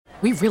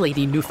We really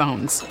need new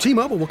phones.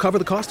 T-Mobile will cover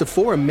the cost of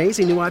 4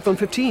 amazing new iPhone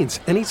 15s,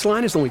 and each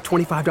line is only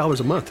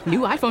 $25 a month. New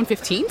iPhone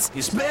 15s?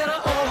 It's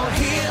better over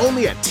here.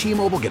 Only at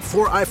T-Mobile, get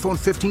 4 iPhone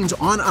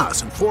 15s on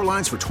us and 4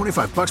 lines for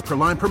 $25 per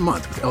line per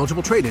month with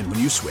eligible trade-in when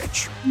you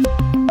switch.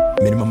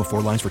 Minimum of 4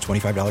 lines for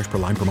 $25 per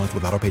line per month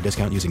with autopay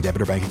discount using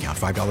debit or bank account.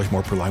 $5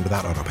 more per line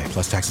without autopay,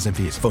 plus taxes and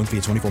fees. Phone fee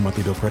at 24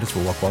 monthly bill credits for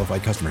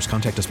well-qualified customers.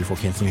 Contact us before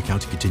canceling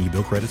account to continue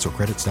bill credits or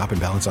credit stop and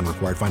balance on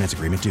required finance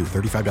agreement due.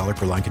 $35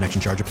 per line connection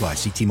charge applies.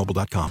 See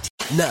T-Mobile.com.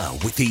 Now,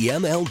 with the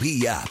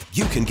MLB app,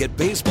 you can get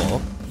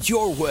baseball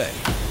your way.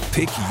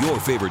 Pick your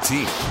favorite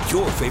team,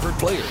 your favorite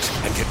players,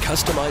 and get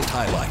customized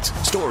highlights,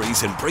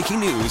 stories, and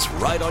breaking news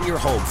right on your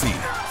home feed.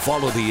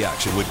 Follow the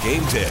action with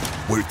Game Day,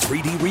 where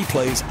 3D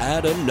replays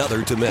add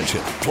another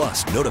dimension.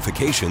 Plus,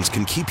 notifications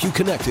can keep you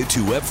connected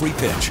to every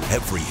pitch,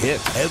 every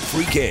hit,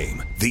 every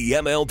game. The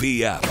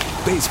MLB app.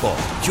 Baseball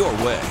your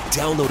way.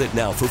 Download it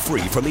now for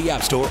free from the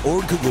App Store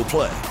or Google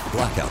Play.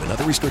 Blackout and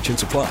other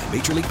restrictions apply.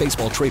 Major League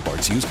Baseball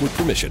trademarks used with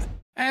permission.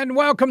 And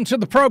welcome to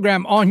the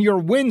program on your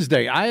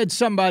Wednesday. I had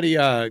somebody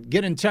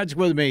get in touch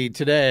with me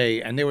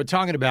today, and they were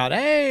talking about,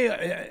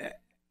 hey,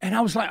 and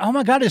I was like, oh,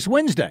 my God, it's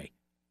Wednesday.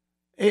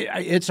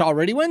 It's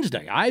already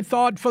Wednesday. I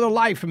thought for the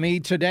life of me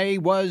today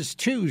was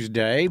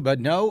Tuesday, but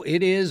no,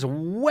 it is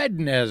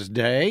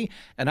Wednesday,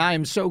 and I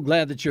am so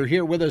glad that you're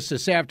here with us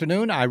this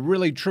afternoon. I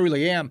really,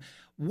 truly am.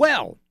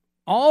 Well,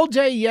 all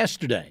day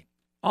yesterday,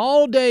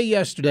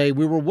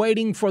 we were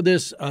waiting for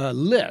this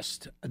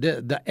list,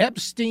 the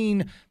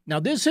Epstein. Now,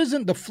 this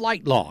isn't the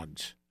flight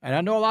logs, and I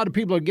know a lot of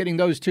people are getting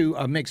those two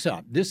mixed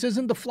up. This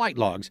isn't the flight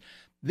logs.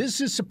 This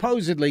is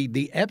supposedly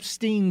the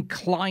Epstein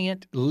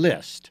client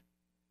list.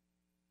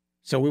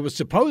 So it was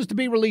supposed to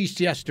be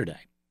released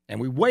yesterday, and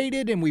we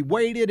waited and we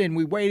waited and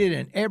we waited,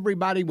 and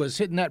everybody was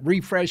hitting that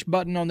refresh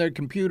button on their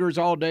computers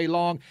all day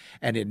long,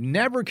 and it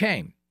never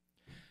came.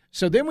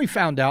 So then we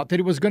found out that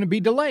it was going to be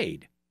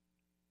delayed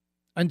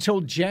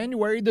until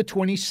January the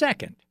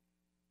 22nd.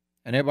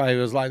 And everybody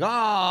was like,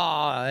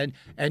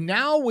 and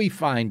now we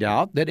find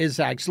out that it's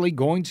actually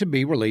going to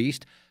be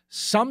released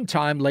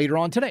sometime later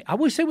on today. I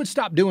wish they would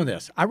stop doing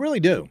this. I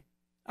really do.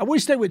 I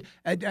wish they would,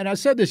 and I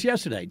said this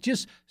yesterday,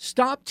 just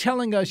stop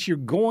telling us you're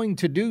going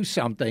to do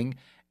something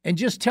and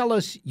just tell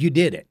us you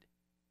did it.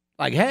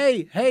 Like,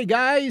 hey,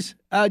 guys,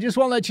 just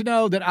want to let you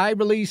know that I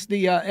released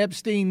the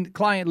Epstein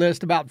client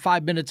list about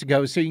 5 minutes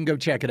ago, so you can go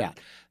check it out.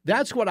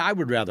 That's what I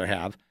would rather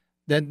have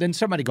than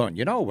somebody going,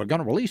 we're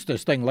going to release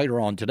this thing later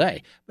on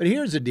today. But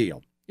here's the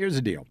deal.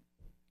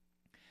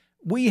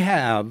 We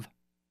have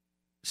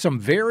some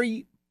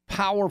very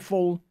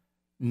powerful,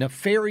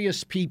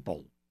 nefarious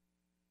people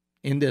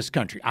in this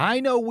country.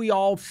 I know we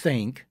all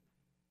think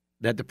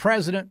that the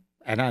president,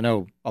 and I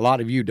know a lot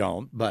of you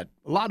don't, but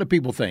a lot of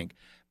people think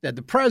that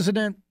the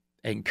president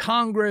and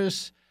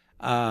Congress,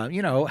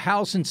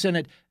 House and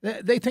Senate,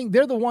 they think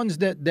they're the ones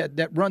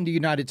that run the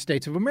United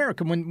States of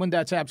America when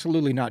that's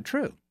absolutely not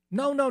true.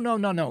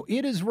 No.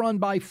 It is run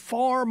by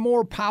far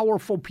more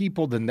powerful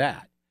people than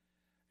that.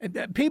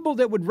 People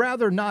that would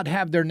rather not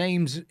have their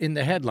names in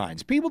the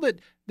headlines. People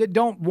that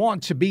don't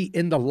want to be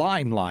in the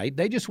limelight.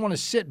 They just want to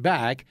sit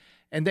back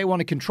and they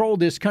want to control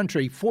this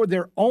country for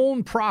their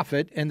own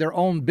profit and their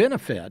own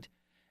benefit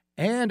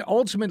and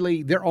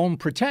ultimately their own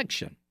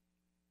protection.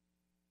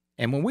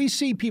 And when we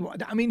see people,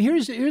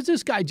 here's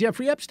this guy,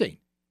 Jeffrey Epstein.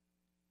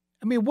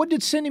 What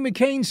did Cindy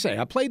McCain say?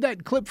 I played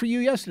that clip for you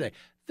yesterday.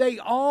 They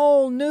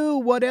all knew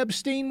what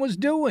Epstein was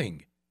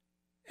doing.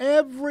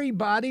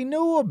 Everybody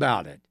knew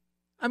about it.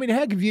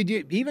 Heck, if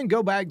you even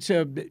go back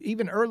to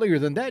even earlier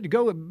than that,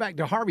 go back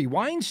to Harvey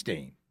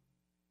Weinstein.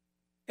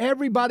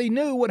 Everybody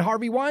knew what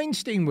Harvey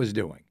Weinstein was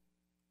doing.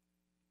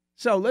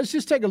 So let's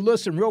just take a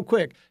listen real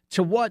quick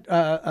to what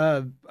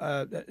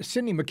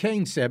Cindy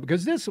McCain said,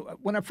 because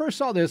when I first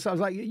saw this, I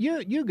was like,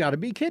 you got to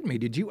be kidding me.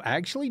 Did you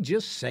actually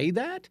just say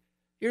that?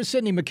 Here's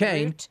Cindy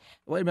McCain.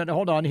 Wait a minute.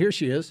 Hold on. Here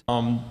she is.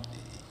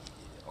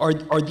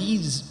 Are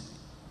these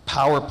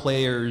power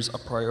players a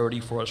priority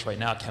for us right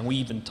now? Can we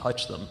even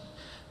touch them?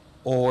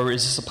 Or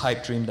is this a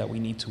pipe dream that we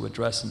need to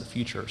address in the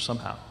future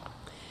somehow?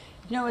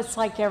 It's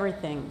like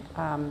everything.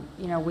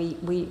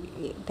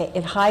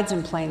 It hides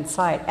in plain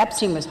sight.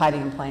 Epstein was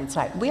hiding in plain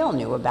sight. We all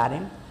knew about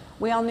him.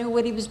 We all knew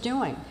what he was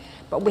doing.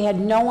 But we had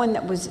no one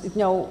that was,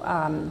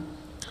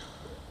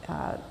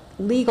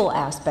 legal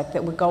aspect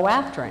that would go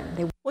after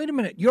him. Wait a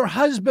minute. Your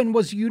husband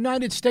was a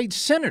United States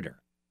Senator.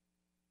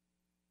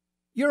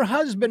 Your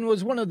husband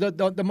was one of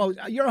the most,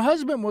 your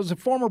husband was a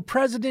former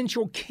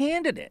presidential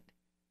candidate.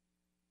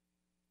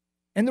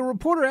 And the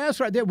reporter asked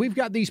right there, we've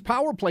got these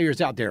power players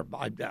out there.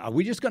 Are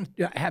we just going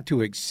to have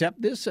to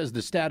accept this as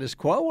the status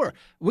quo, or are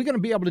we going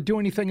to be able to do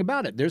anything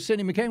about it? There's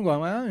Cindy McCain going,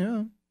 well,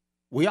 yeah.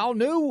 We all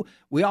knew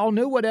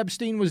what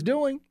Epstein was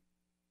doing.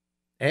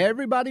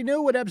 Everybody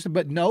knew what Epstein,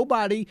 but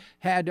nobody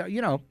had,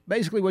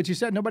 basically what you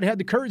said, nobody had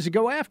the courage to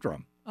go after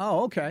him.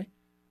 Oh, okay.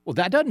 Well,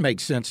 that doesn't make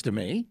sense to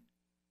me.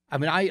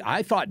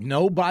 I thought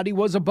nobody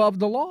was above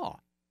the law.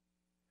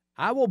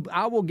 I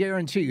will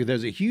guarantee you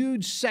there's a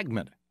huge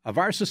segment of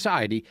our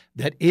society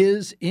that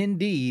is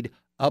indeed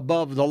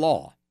above the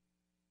law.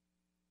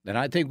 And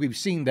I think we've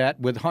seen that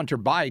with Hunter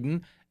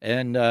Biden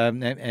and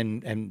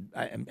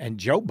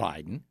Joe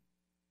Biden.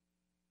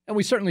 And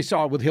we certainly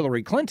saw it with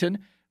Hillary Clinton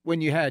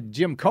when you had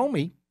Jim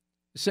Comey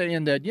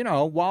saying that,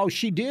 while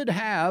she did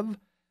have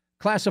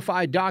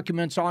classified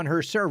documents on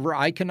her server,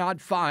 I cannot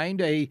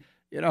find a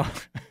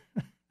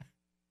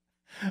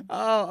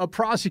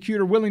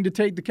prosecutor willing to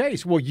take the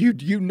case. Well,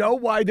 you know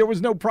why there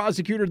was no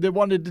prosecutor that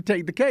wanted to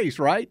take the case,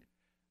 right?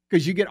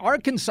 Because you get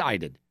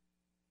Arkansided.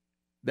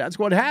 That's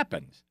what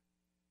happens.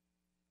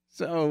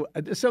 So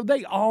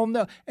they all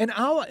know. And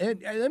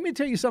let me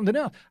tell you something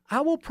else.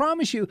 I will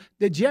promise you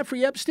that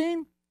Jeffrey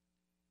Epstein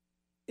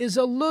is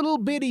a little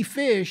bitty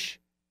fish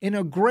in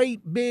a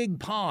great big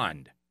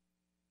pond.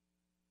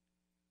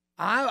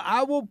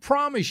 I will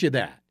promise you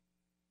that.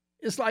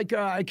 It's like,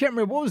 I can't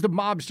remember, what was the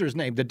mobster's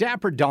name? The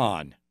Dapper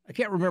Don. I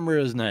can't remember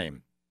his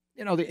name.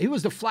 He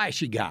was the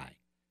flashy guy.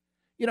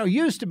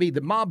 Used to be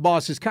the mob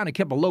bosses kind of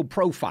kept a low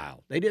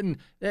profile. They didn't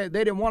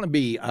want to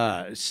be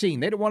seen.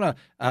 They didn't want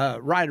to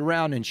ride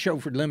around in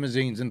chauffeured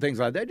limousines and things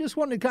like that. They just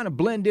wanted to kind of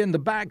blend in the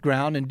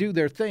background and do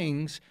their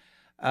things.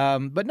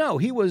 But no,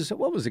 he was,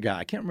 what was the guy?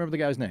 I can't remember the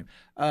guy's name.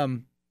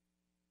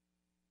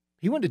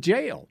 He went to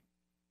jail.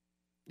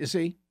 You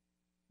see?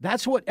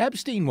 That's what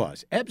Epstein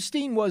was.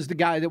 Epstein was the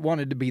guy that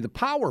wanted to be the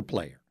power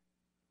player.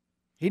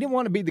 He didn't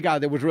want to be the guy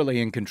that was really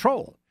in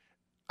control.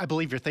 I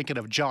believe you're thinking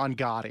of John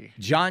Gotti.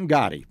 John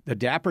Gotti, the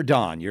Dapper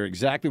Don. You're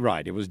exactly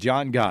right. It was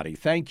John Gotti.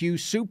 Thank you,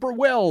 Super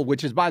Will,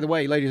 which is, by the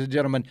way, ladies and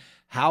gentlemen,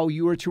 how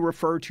you are to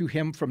refer to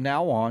him from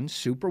now on,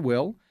 Super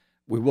Will.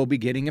 We will be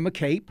getting him a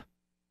cape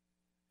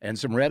and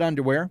some red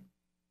underwear.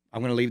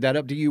 I'm going to leave that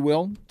up to you,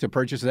 Will, to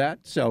purchase that.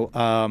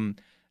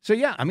 So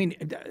yeah, I mean,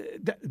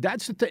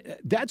 that's the thing.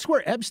 That's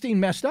where Epstein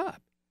messed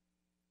up.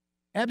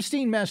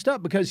 Epstein messed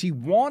up because he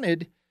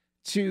wanted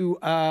to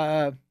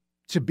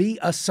be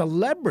a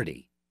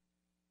celebrity.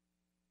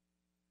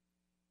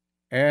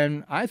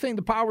 And I think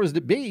the powers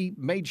that be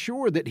made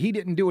sure that he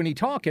didn't do any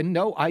talking.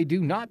 No, I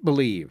do not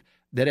believe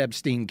that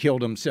Epstein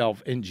killed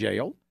himself in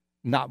jail.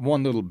 Not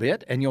one little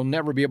bit. And you'll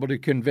never be able to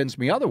convince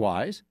me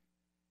otherwise.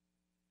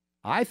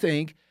 I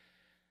think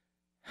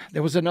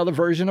there was another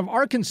version of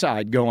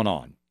Arkanside going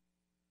on.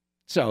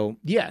 So,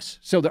 yes.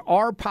 So there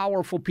are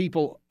powerful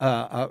people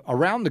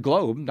around the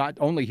globe, not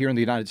only here in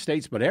the United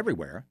States, but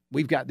everywhere.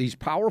 We've got these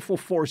powerful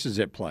forces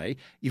at play.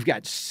 You've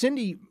got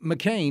Cindy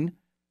McCain,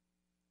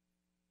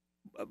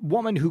 a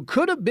woman who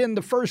could have been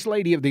the first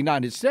lady of the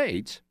United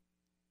States,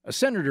 a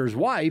senator's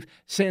wife,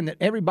 saying that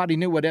everybody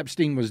knew what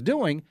Epstein was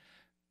doing.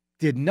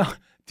 Did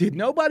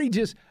nobody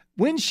just,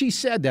 when she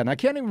said that, and I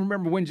can't even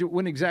remember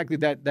when exactly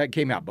that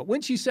came out, but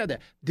when she said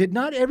that, did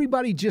not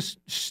everybody just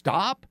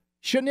stop?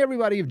 Shouldn't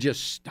everybody have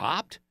just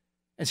stopped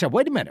and said,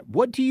 wait a minute,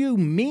 what do you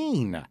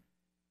mean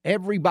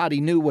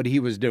everybody knew what he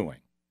was doing?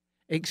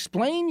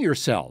 Explain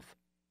yourself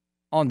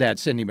on that,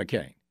 Cindy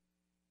McCain.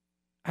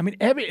 I mean,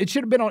 it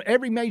should have been on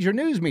every major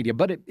news media,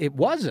 but it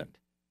wasn't.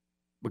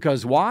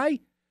 Because why?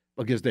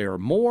 Because there are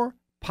more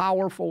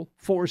powerful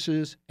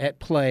forces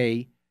at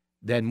play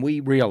than we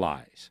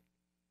realize,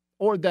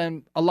 or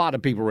than a lot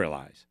of people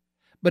realize.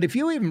 But if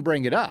you even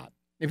bring it up,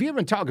 if you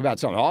even talk about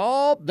something,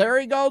 oh, there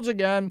he goes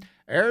again.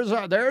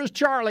 There's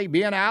Charlie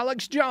being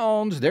Alex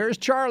Jones. There's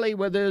Charlie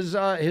with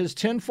his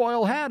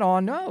tinfoil hat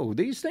on. No,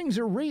 these things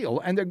are real,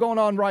 and they're going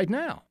on right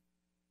now.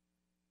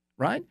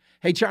 Right?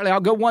 Hey, Charlie, I'll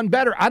go one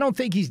better. I don't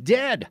think he's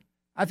dead.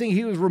 I think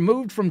he was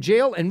removed from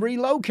jail and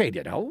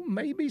relocated. Oh,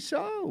 maybe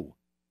so.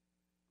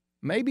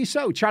 Maybe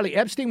so. Charlie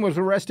Epstein was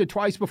arrested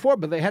twice before,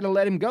 but they had to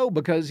let him go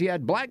because he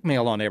had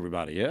blackmail on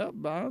everybody. Yeah,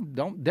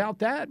 don't doubt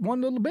that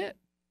one little bit.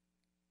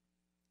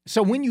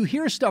 So when you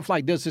hear stuff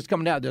like this that's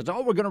coming out,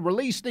 we're going to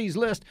release these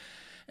lists,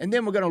 and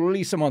then we're going to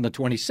release them on the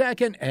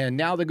 22nd, and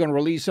now they're going to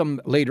release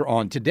them later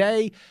on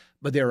today.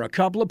 But there are a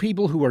couple of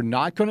people who are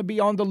not going to be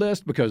on the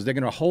list because they're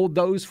going to hold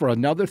those for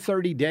another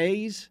 30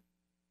 days.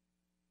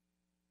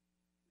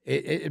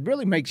 It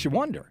really makes you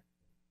wonder.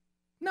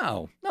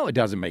 No, it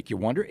doesn't make you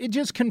wonder. It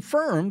just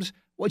confirms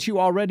what you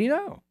already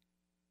know.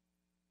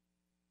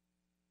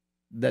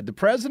 That the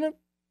president,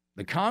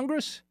 the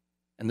Congress,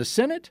 and the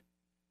Senate,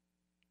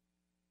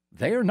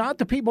 they are not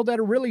the people that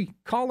are really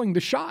calling the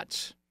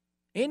shots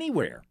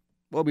anywhere.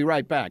 We'll be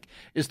right back.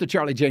 It's the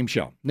Charlie James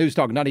Show. News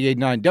Talk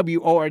 98.9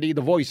 WORD,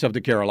 the voice of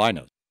the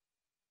Carolinas.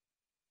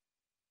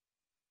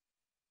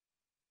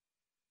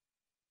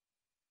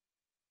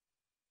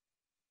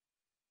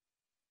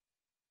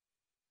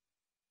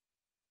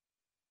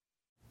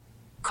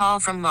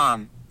 Call from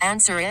mom.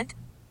 Answer it.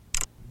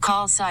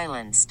 Call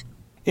silenced.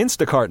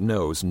 Instacart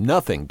knows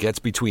nothing gets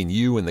between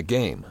you and the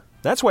game.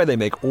 That's why they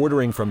make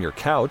ordering from your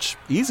couch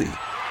easy.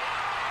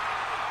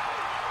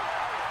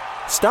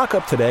 Stock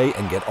up today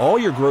and get all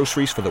your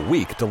groceries for the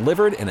week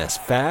delivered in as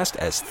fast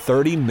as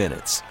 30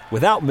 minutes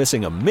without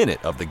missing a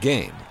minute of the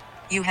game.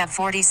 You have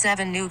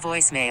 47 new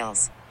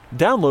voicemails.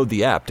 Download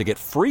the app to get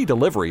free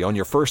delivery on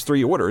your first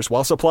 3 orders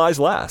while supplies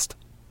last.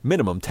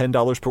 Minimum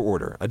 $10 per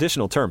order.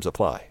 Additional terms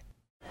apply.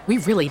 We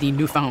really need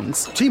new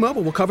phones.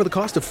 T-Mobile will cover the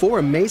cost of 4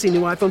 amazing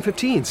new iPhone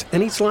 15s,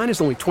 and each line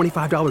is only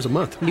 $25 a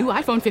month. New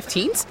iPhone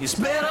 15s? It's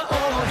better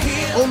over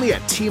here. Only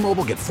at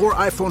T-Mobile, get 4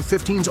 iPhone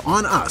 15s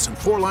on us and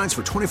 4 lines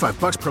for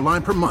 $25 per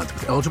line per month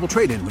with eligible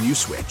trade-in when you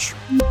switch.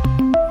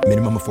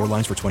 Minimum of 4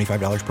 lines for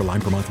 $25 per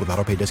line per month with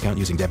autopay discount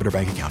using debit or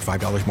bank account.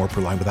 $5 more per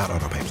line without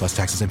autopay, plus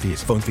taxes and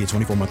fees. Phone fee at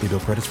 24 monthly bill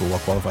credits for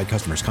well-qualified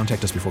customers.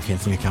 Contact us before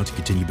canceling account to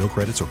continue bill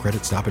credits or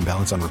credit stop and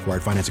balance on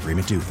required finance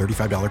agreement due.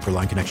 $35 per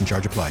line connection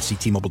charge applies. See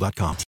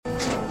T-Mobile.com.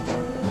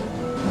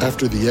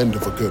 After the end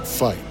of a good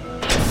fight,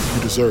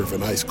 you deserve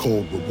an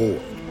ice-cold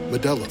reward.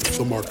 Modelo is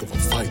the mark of a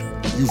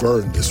fighter. You've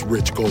earned this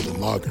rich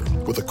golden lager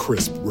with a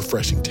crisp,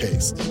 refreshing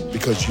taste.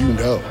 Because you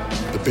know,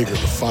 the bigger the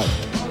fight,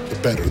 the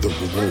better the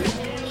reward.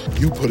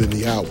 You put in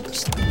the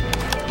hours,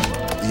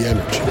 the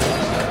energy,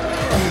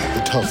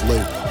 the tough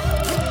labor.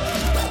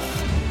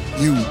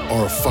 You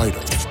are a fighter,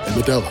 and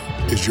Modelo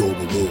is your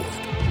reward.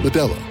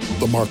 Modelo,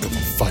 the mark of a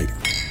fighter.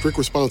 Drink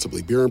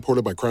responsibly. Beer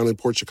imported by Crown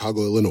Imports,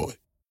 Chicago, Illinois.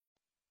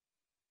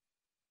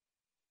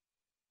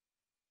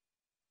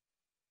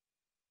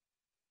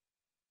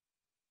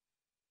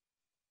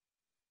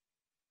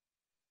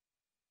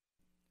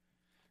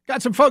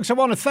 Got some folks I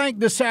want to thank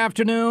this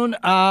afternoon.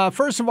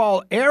 First of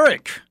all,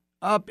 Eric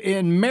up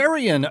in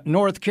Marion,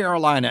 North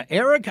Carolina.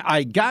 Eric,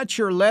 I got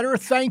your letter.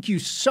 Thank you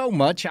so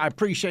much. I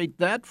appreciate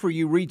that for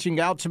you reaching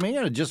out to me.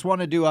 And I just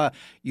wanted to,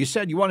 you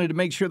said you wanted to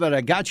make sure that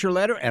I got your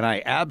letter, and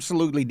I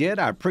absolutely did.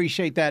 I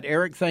appreciate that,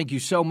 Eric. Thank you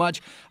so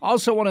much.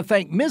 Also want to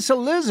thank Miss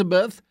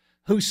Elizabeth,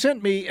 who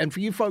sent me, and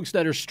for you folks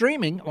that are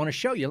streaming, I want to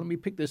show you. Let me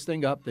pick this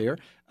thing up there.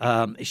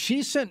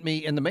 She sent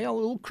me in the mail a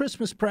little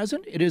Christmas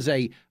present. It is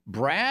a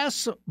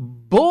brass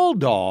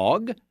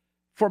bulldog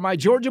for my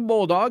Georgia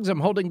Bulldogs. I'm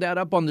holding that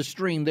up on the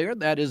stream there.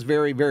 That is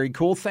very, very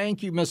cool.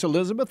 Thank you, Miss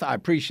Elizabeth. I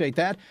appreciate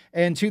that.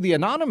 And to the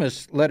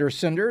anonymous letter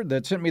sender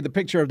that sent me the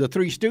picture of the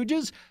Three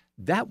Stooges,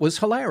 that was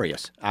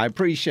hilarious. I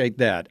appreciate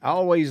that. I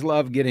always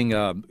love getting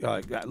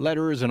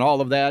letters and all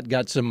of that.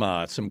 Got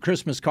some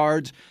Christmas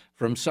cards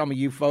from some of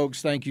you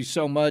folks. Thank you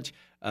so much.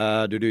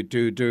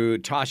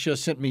 Tasha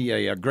sent me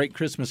a great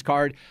Christmas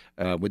card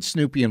with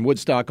Snoopy and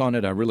Woodstock on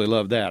it. I really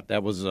love that.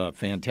 That was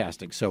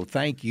fantastic. So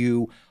thank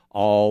you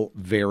all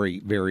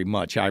very, very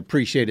much. I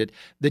appreciate it.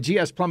 The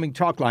GS Plumbing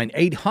Talk Line,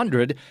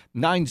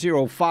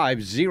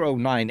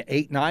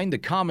 800-905-0989. The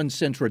Common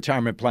Sense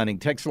Retirement Planning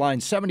text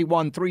line,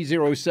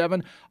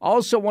 71307.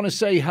 Also want to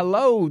say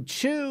hello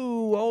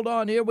to, hold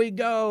on, here we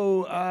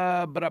go,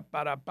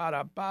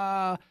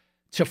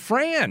 to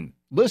Fran,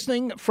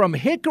 listening from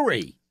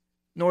Hickory,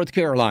 North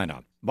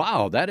Carolina.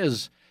 Wow, that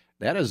is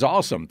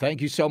awesome.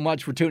 Thank you so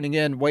much for tuning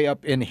in way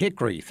up in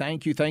Hickory.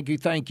 Thank you, thank you,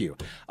 thank you.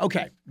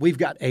 Okay, we've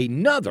got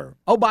another.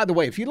 Oh, by the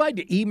way, if you'd like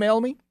to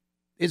email me,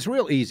 it's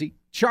real easy.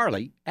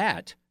 Charlie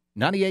at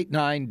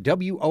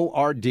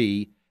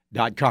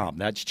 989WORD.com.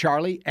 That's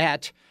Charlie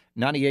at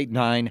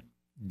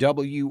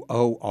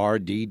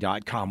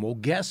 989WORD.com. Well,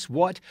 guess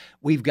what?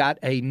 We've got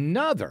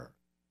another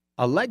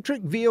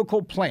electric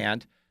vehicle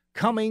plant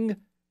coming,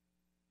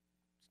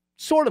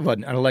 sort of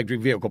an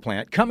electric vehicle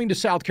plant coming to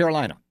South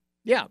Carolina.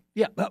 Yeah.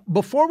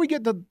 Before we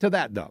get to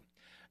that, though,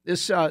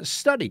 this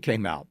study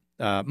came out.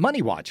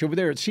 Money Watch over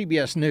there at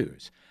CBS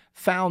News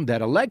found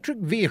that electric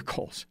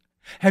vehicles.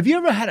 Have you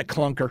ever had a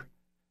clunker?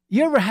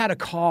 You ever had a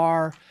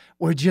car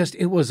where just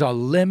it was a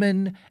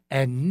lemon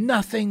and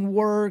nothing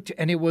worked?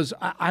 And it was,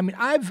 I mean,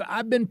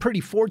 I've been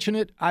pretty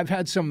fortunate. I've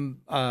had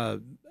some, I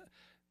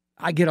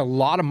get a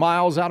lot of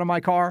miles out of my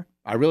car.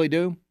 I really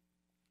do.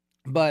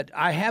 But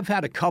I have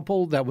had a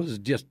couple that was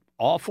just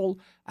awful.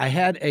 I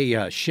had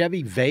a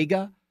Chevy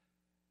Vega.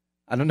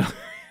 I don't know.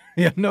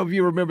 I don't know if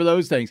you remember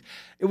those things.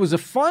 It was a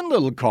fun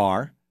little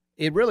car.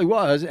 It really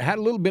was. It had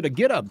a little bit of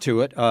get up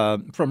to it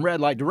from red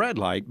light to red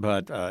light,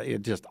 but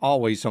it just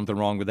always something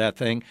wrong with that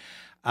thing.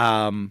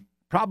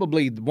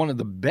 Probably one of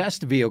the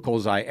best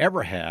vehicles I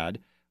ever had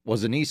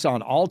was a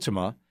Nissan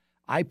Altima.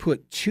 I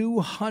put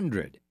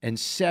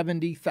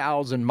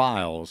 270,000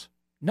 miles.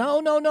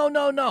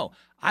 No.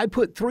 I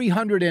put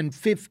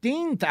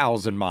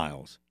 315,000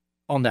 miles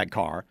on that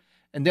car.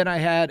 And then I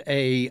had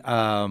a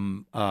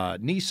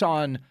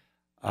Nissan,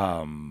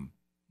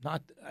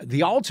 not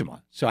the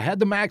Altima. So I had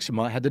the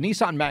Maxima, had the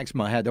Nissan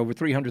Maxima, had over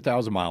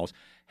 300,000 miles,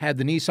 had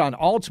the Nissan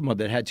Altima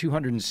that had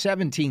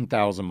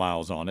 217,000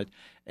 miles on it.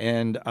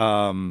 And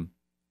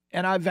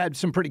I've had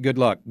some pretty good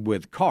luck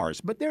with cars,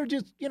 but they're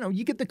just,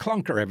 you get the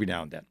clunker every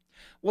now and then.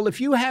 Well,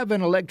 if you have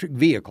an electric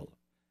vehicle,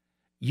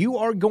 you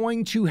are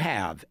going to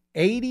have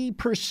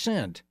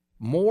 80%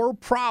 more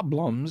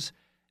problems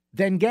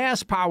than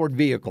gas-powered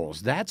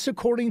vehicles. That's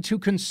according to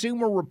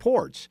Consumer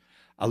Reports.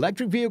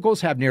 Electric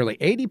vehicles have nearly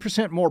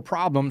 80% more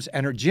problems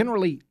and are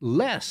generally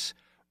less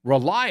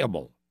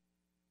reliable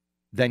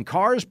than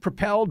cars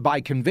propelled by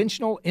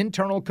conventional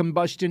internal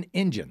combustion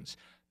engines.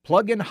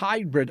 Plug-in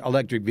hybrid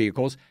electric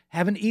vehicles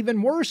have an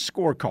even worse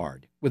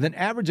scorecard, with an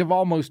average of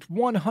almost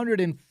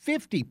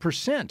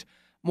 150%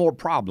 more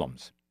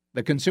problems.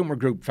 the consumer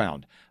group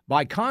found.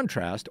 By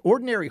contrast,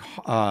 ordinary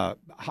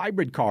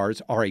hybrid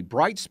cars are a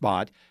bright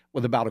spot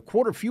with about a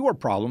quarter fewer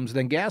problems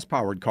than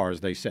gas-powered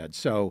cars, they said.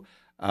 So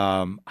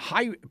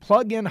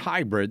plug-in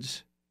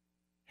hybrids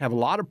have a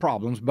lot of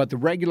problems, but the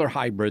regular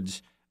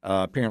hybrids,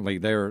 apparently,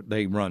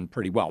 they run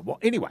pretty well. Well,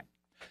 anyway,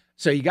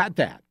 so you got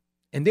that.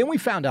 And then we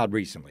found out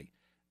recently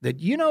that,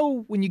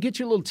 when you get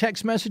your little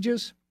text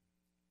messages,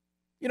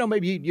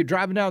 maybe you're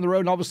driving down the road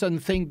and all of a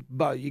sudden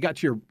you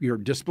got your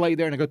display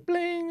there and it goes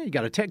bling, you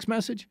got a text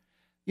message.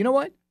 You know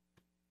what?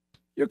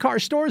 Your car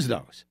stores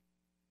those.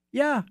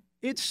 Yeah,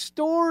 it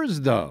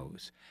stores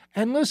those.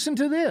 And listen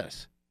to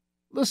this.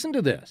 Listen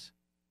to this.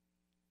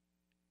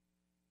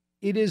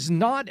 It is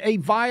not a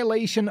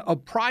violation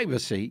of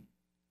privacy,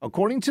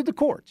 according to the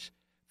courts,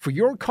 for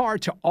your car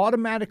to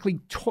automatically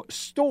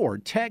store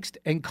text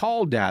and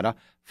call data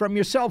from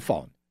your cell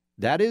phone.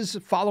 That is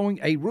following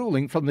a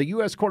ruling from the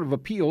U.S. Court of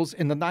Appeals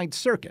in the Ninth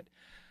Circuit.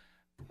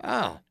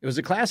 It was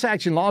a class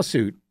action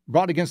lawsuit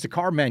brought against the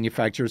car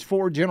manufacturers,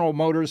 Ford, General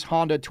Motors,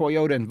 Honda,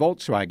 Toyota, and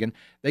Volkswagen.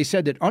 They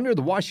said that under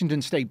the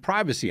Washington State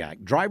Privacy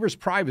Act, drivers'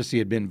 privacy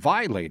had been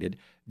violated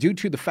due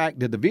to the fact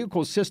that the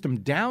vehicle system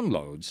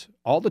downloads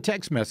all the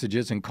text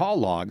messages and call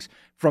logs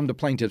from the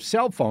plaintiff's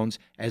cell phones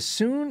as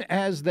soon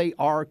as they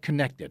are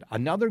connected.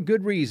 Another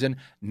good reason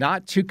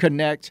not to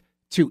connect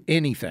to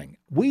anything.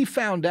 We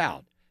found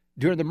out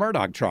during the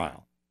Murdoch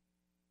trial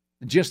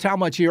just how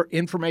much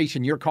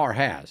information your car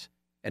has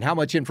and how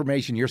much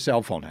information your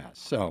cell phone has.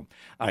 So,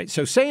 all right,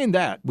 so saying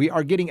that, we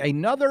are getting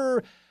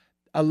another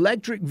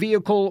electric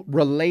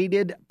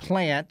vehicle-related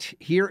plant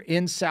here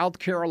in South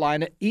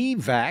Carolina.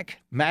 EVAC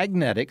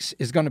Magnetics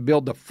is going to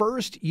build the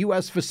first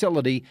U.S.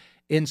 facility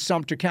in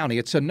Sumter County.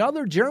 It's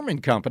another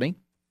German company.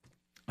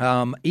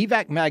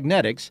 EVAC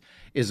Magnetics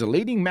is a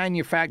leading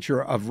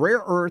manufacturer of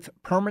rare earth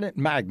permanent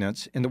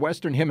magnets in the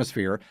Western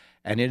Hemisphere,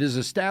 and it is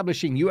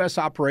establishing U.S.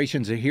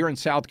 operations here in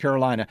South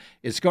Carolina.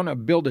 It's going to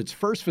build its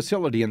first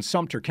facility in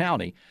Sumter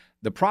County.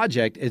 The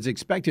project is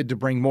expected to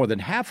bring more than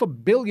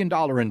 $500 million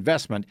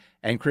investment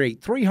and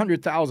create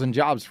 300,000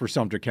 jobs for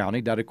Sumter County,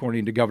 that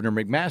according to Governor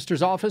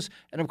McMaster's office.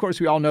 And, of course,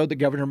 we all know that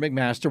Governor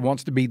McMaster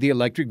wants to be the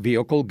electric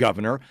vehicle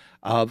governor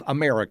of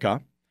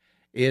America.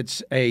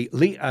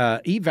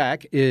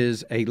 EVAC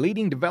is a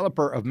leading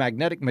developer of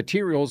magnetic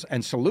materials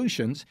and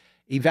solutions.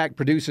 EVAC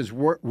produces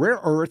rare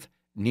earth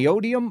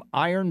neodymium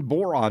iron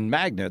boron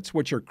magnets,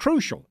 which are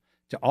crucial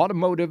to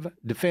automotive,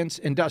 defense,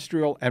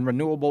 industrial, and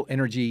renewable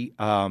energy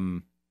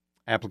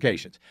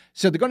applications.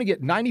 So they're going to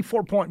get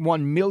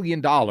 $94.1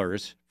 million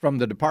from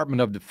the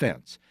Department of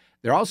Defense.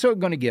 They're also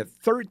going to get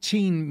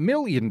 $13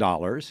 million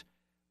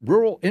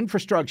rural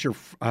infrastructure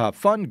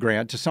fund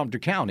grant to Sumter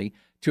County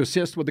to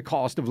assist with the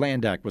cost of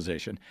land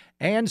acquisition.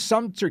 And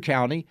Sumter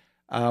County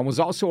was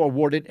also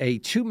awarded a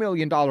 $2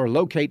 million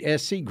Locate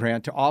SC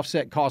grant to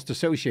offset costs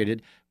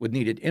associated with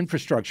needed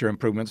infrastructure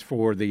improvements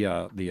for where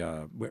they're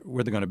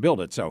going to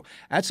build it. So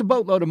that's a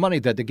boatload of money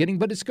that they're getting,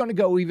 but it's going to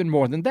go even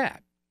more than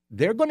that.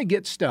 They're going to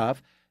get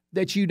stuff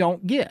that you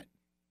don't get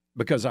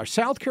because our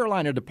South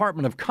Carolina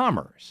Department of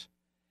Commerce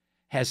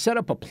has set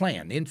up a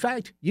plan. In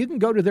fact, you can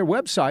go to their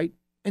website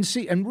and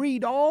see and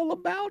read all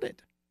about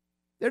it.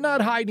 They're not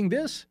hiding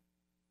this.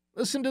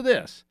 Listen to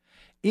this.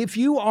 If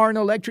you are an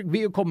electric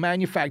vehicle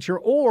manufacturer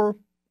or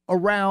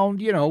around,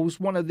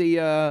 one of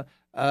the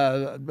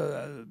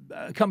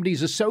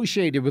companies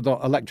associated with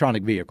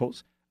electric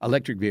vehicles,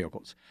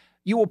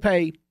 you will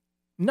pay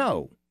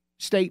no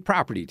state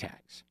property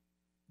tax.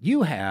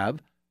 You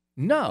have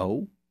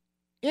no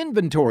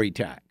inventory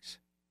tax.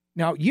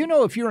 Now,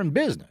 if you're in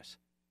business,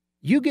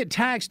 you get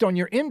taxed on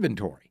your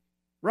inventory,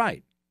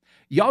 right?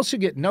 You also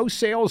get no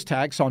sales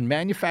tax on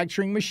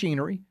manufacturing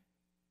machinery,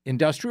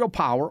 industrial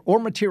power, or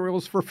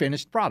materials for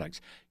finished products.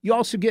 You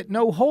also get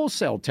no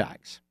wholesale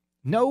tax,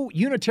 no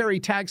unitary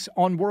tax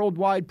on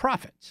worldwide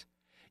profits.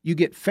 You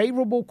get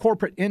favorable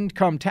corporate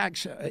income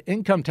tax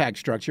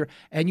structure,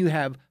 and you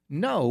have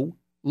no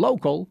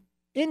local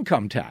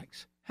income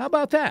tax. How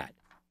about that?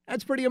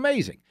 That's pretty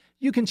amazing.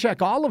 You can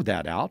check all of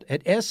that out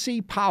at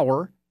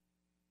scpowersev.com.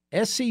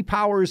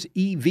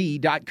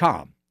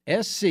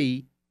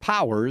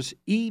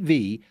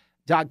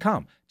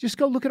 scpowersev.com. Just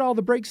go look at all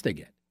the breaks they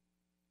get.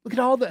 Look at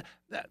all the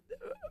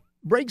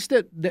breaks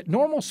that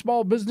normal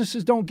small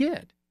businesses don't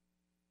get.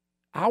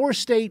 Our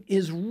state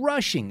is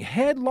rushing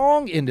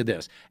headlong into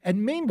this.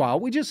 And meanwhile,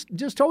 we just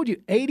told you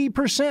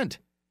 80%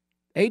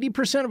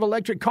 of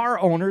electric car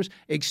owners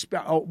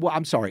experience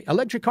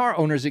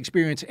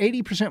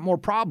 80% more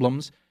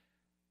problems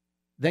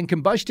than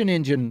combustion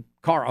engine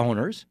car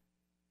owners.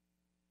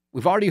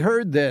 We've already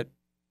heard that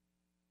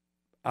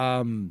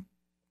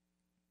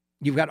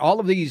you've got all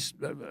of these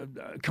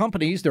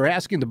companies. They're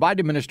asking the Biden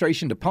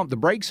administration to pump the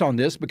brakes on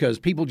this because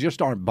people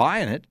just aren't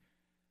buying it.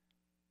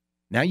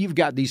 Now you've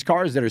got these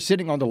cars that are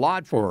sitting on the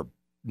lot for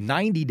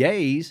 90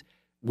 days,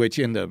 which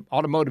in the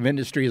automotive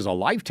industry is a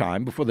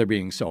lifetime before they're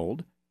being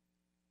sold.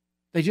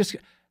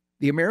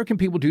 The American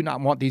people do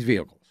not want these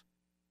vehicles.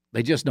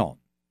 They just don't.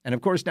 And,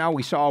 of course, now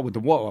we saw with the,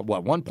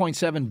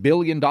 $1.7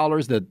 billion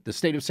that the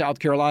state of South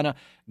Carolina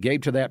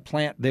gave to that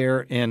plant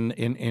there in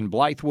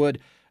Blythewood.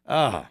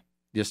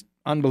 Just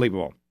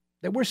unbelievable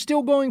that we're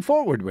still going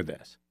forward with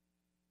this.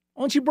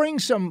 Why don't you bring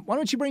some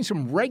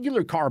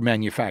regular car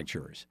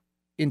manufacturers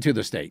into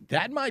the state?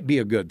 That might be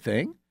a good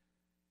thing.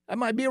 That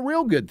might be a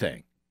real good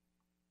thing.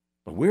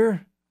 But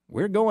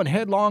we're going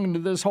headlong into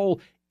this whole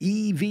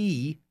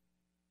EV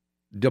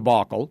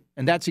debacle,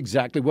 and that's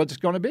exactly what it's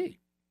going to be.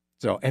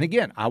 So, and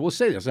again, I will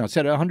say this, and I've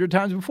said it 100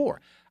 times before,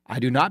 I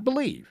do not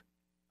believe,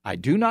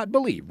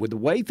 with the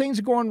way things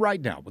are going right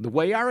now, with the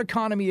way our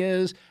economy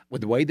is, with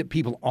the way that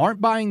people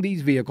aren't buying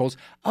these vehicles.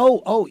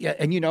 Yeah,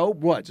 and you know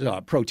what?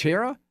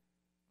 Proterra,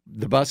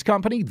 the bus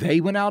company,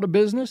 they went out of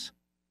business.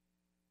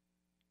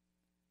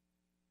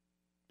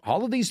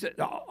 All of these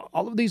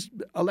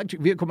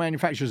electric vehicle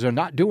manufacturers are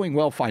not doing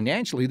well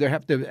financially. They're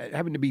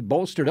having to be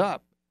bolstered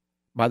up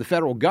by the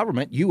federal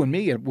government, you and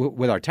me,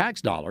 with our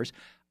tax dollars.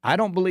 I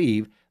don't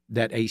believe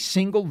that a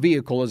single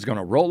vehicle is going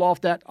to roll off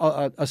that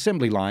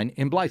assembly line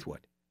in Blythewood.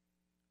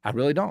 I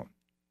really don't.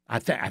 I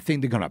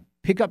think they're going to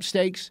pick up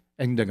stakes,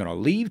 and they're going to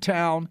leave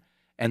town,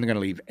 and they're going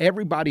to leave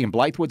everybody in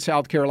Blythewood,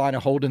 South Carolina,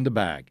 holding the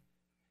bag.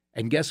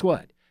 And guess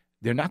what?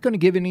 They're not going to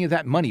give any of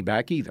that money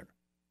back either.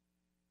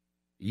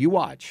 You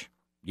watch.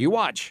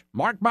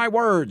 Mark my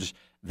words.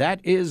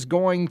 That is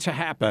going to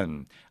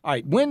happen. All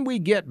right, when we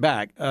get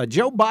back,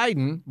 Joe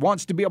Biden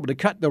wants to be able to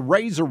cut the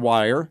razor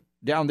wire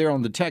down there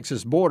on the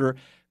Texas border.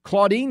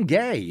 Claudine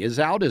Gay is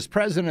out as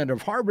president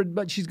of Harvard,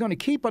 but she's going to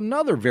keep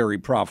another very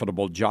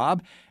profitable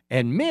job.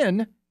 And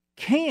men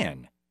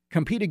can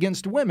compete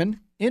against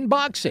women in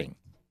boxing.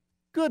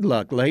 Good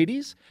luck,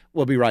 ladies.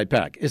 We'll be right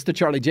back. It's the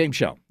Charlie James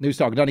Show. News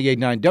Talk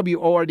 98.9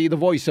 WORD, the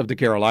voice of the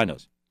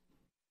Carolinas.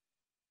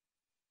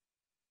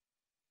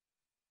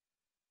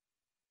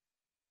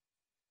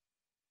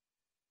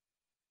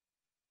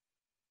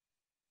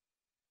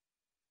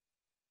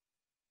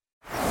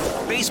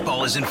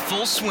 Baseball is in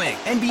full swing.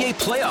 NBA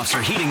playoffs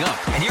are heating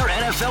up, and your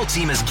NFL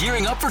team is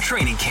gearing up for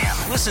training camp.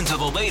 Listen to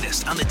the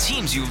latest on the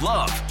teams you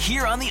love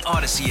here on the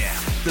Odyssey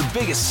app. The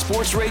biggest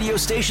sports radio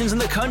stations in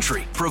the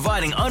country,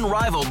 providing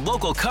unrivaled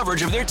local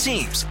coverage of their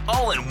teams,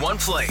 all in one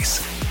place.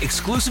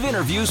 Exclusive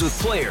interviews with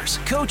players,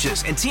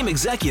 coaches, and team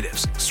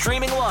executives,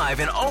 streaming live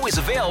and always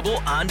available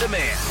on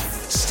demand.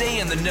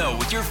 Stay in the know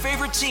with your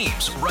favorite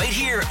teams right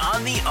here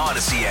on the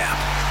Odyssey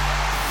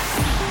app.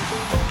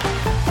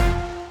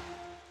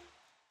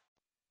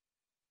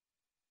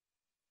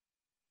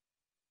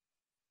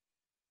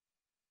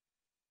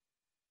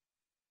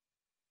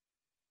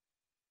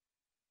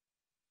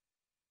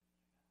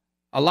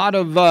 A lot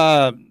of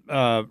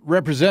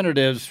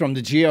representatives from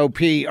the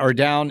GOP are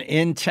down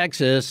in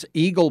Texas,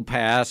 Eagle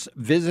Pass,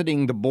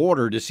 visiting the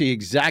border to see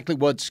exactly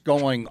what's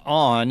going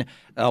on.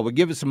 We'll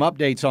give us some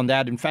updates on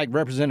that. In fact,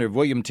 Representative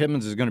William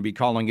Timmons is going to be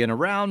calling in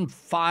around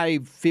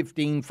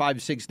 5:15,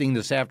 5:16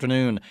 this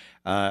afternoon.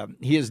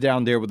 He is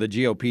down there with the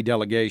GOP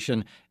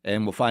delegation,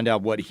 and we'll find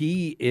out what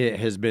he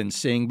has been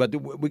seeing. But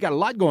we got a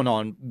lot going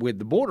on with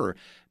the border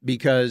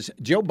because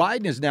Joe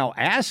Biden is now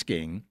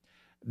asking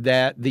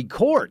that the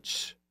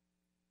courts –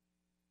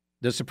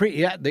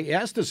 they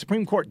asked the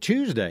Supreme Court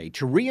Tuesday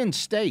to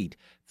reinstate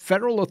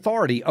federal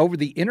authority over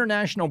the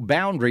international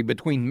boundary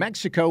between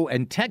Mexico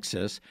and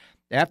Texas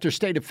after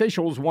state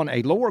officials won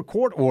a lower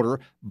court order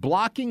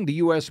blocking the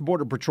U.S.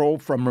 Border Patrol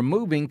from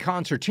removing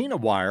concertina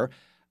wire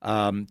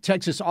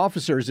Texas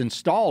officers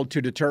installed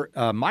to deter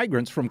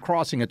migrants from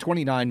crossing a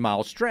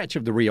 29-mile stretch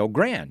of the Rio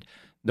Grande.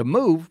 The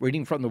move,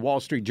 reading from the Wall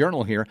Street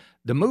Journal here,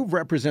 the move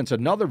represents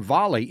another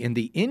volley in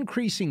the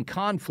increasing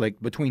conflict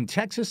between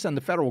Texas and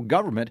the federal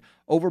government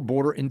over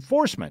border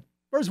enforcement.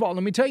 First of all,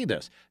 let me tell you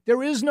this.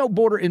 There is no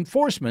border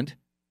enforcement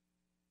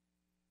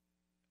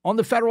on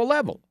the federal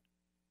level.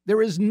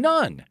 There is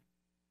none.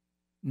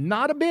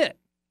 Not a bit.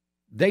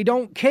 They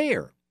don't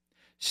care.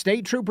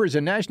 State troopers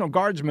and National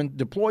Guardsmen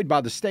deployed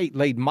by the state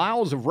laid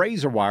miles of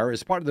razor wire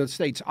as part of the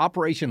state's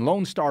Operation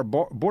Lone Star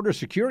border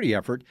security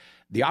effort.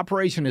 The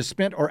operation has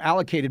spent or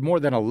allocated more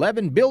than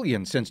 $11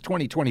 billion since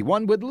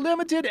 2021 with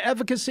limited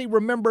efficacy.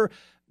 Remember,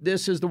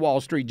 this is the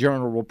Wall Street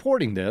Journal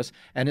reporting this,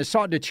 and has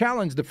sought to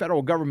challenge the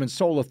federal government's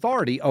sole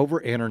authority over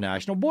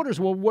international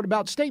borders. Well, what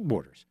about state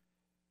borders?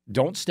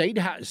 Don't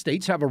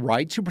states have a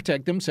right to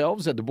protect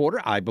themselves at the border?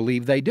 I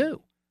believe they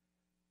do.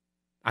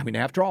 I mean,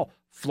 after all,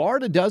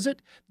 Florida does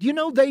it. Do you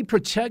know they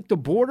protect the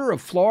border of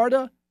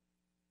Florida,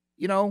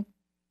 you know,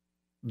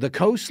 the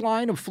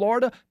coastline of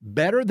Florida,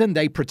 better than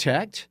they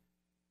protect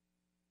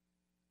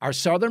our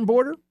southern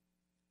border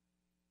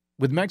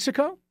with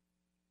Mexico?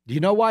 Do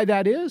you know why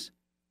that is?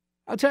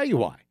 I'll tell you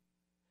why.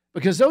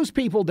 Because those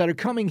people that are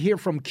coming here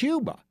from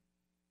Cuba,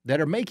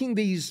 that are making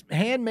these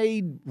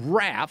handmade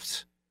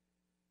rafts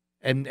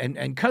and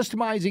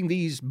customizing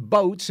these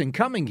boats and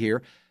coming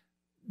here,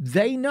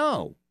 they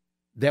know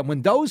that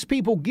when those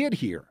people get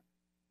here,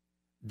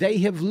 they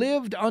have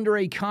lived under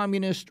a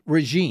communist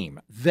regime.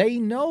 They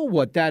know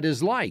what that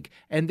is like,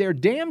 and they're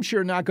damn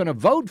sure not going to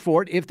vote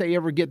for it if they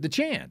ever get the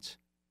chance,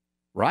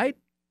 right?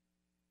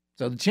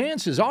 So the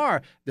chances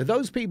are that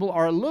those people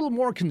are a little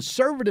more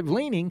conservative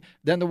leaning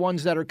than the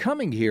ones that are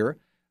coming here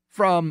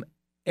from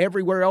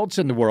everywhere else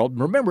in the world.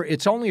 Remember,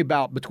 it's only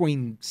about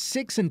between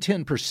 6 and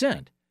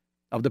 10%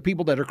 of the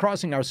people that are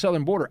crossing our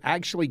southern border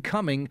actually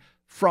coming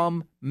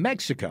from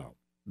Mexico.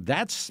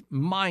 That's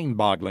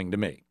mind-boggling to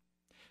me.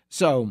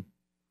 So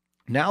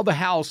now the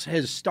House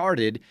has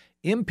started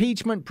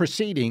impeachment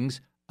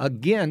proceedings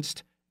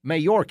against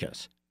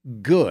Mayorkas.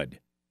 Good.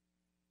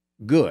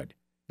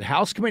 The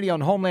House Committee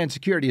on Homeland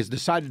Security has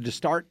decided to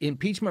start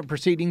impeachment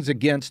proceedings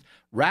against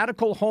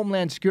radical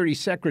Homeland Security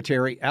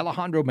Secretary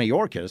Alejandro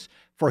Mayorkas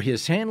for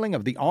his handling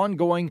of the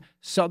ongoing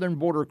southern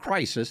border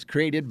crisis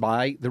created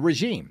by the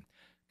regime.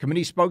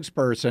 Committee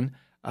spokesperson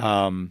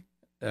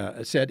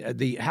said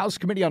the House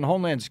Committee on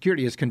Homeland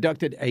Security has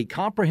conducted a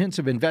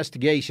comprehensive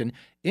investigation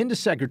into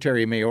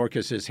Secretary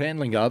Mayorkas'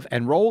 handling of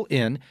and role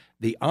in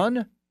the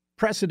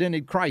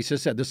unprecedented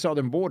crisis at the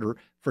southern border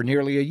for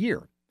nearly a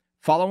year.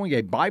 Following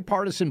a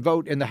bipartisan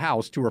vote in the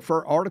House to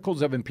refer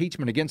articles of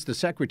impeachment against the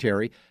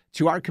Secretary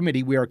to our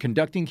committee, we are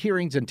conducting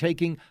hearings and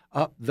taking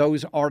up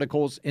those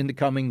articles in the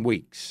coming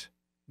weeks.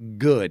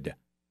 Good.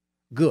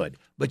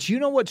 But you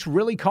know what's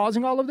really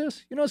causing all of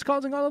this? You know what's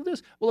causing all of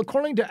this? Well,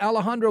 according to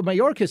Alejandro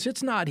Mayorkas,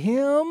 it's not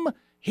him.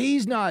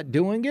 He's not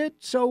doing it.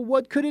 So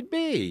what could it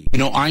be? You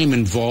know, I am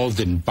involved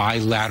in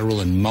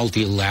bilateral and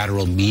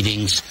multilateral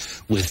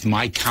meetings with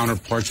my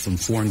counterparts from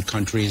foreign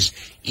countries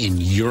in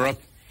Europe,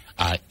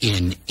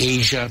 in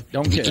Asia,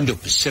 the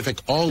Indo-Pacific,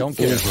 all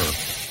over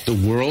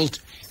the world.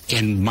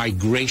 And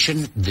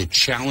migration, the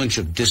challenge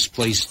of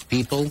displaced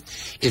people,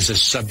 is a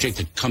subject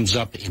that comes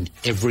up in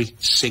every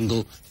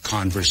single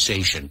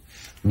conversation.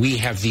 We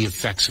have the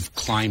effects of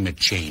climate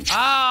change.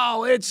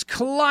 Oh, it's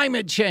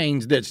climate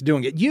change that's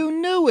doing it. You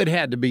knew it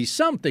had to be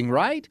something,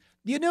 right?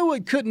 You knew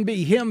it couldn't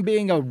be him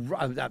being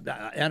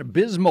an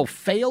abysmal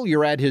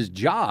failure at his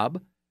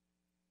job.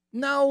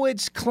 No,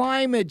 it's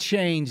climate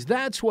change.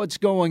 That's what's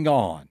going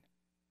on.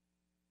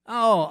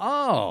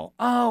 Oh,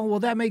 well,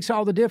 that makes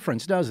all the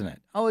difference, doesn't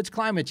it? Oh, it's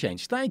climate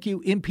change. Thank you.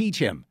 Impeach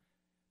him.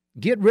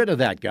 Get rid of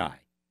that guy.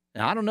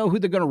 Now, I don't know who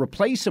they're going to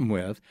replace him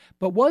with,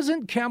 but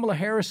wasn't Kamala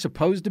Harris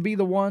supposed to be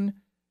the one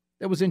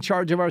that was in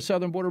charge of our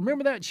southern border?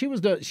 Remember that?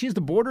 She's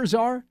the border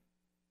czar,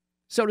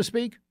 so to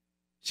speak.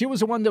 She was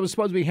the one that was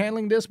supposed to be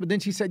handling this, but then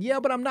she said, yeah,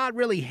 but I'm not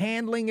really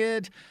handling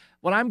it.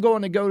 What I'm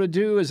going to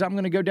do is I'm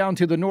going to go down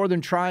to the Northern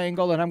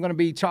Triangle, and I'm going to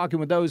be talking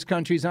with those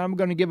countries, and I'm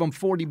going to give them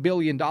 $40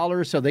 billion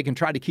so they can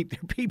try to keep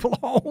their people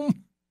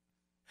home.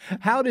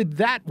 How did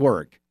that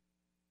work?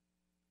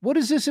 What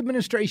has this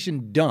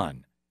administration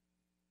done?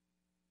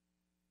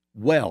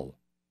 Well,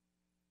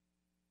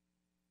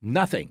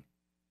 nothing.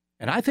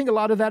 And I think a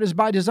lot of that is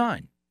by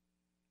design.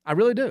 I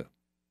really do.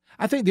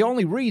 I think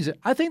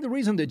the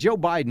reason that Joe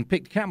Biden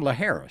picked Kamala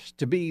Harris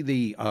to be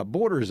the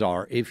border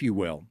czar, if you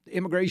will, the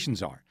immigration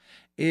czar,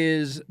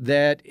 is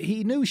that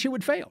he knew she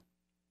would fail.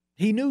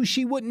 He knew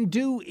she wouldn't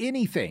do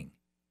anything.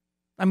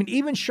 I mean,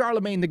 even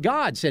Charlemagne the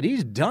God said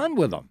he's done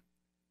with them.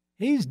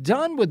 He's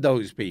done with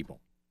those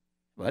people.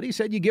 But he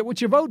said you get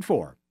what you vote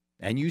for,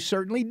 and you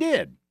certainly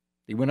did.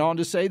 He went on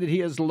to say that he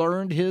has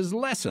learned his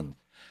lesson.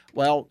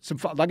 Well,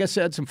 like I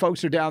said, some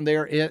folks are down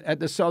there at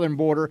the southern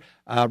border.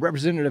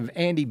 Representative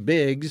Andy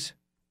Biggs,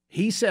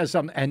 he says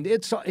something, and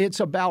it's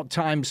about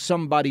time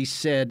somebody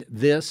said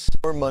this.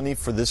 More money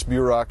for this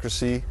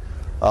bureaucracy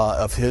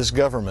of his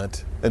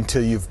government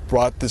until you've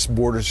brought this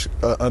border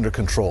under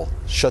control.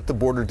 Shut the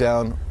border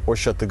down or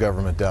shut the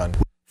government down.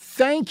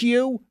 Thank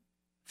you.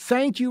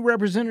 Thank you,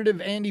 Representative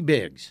Andy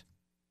Biggs.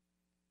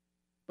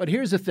 But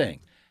here's the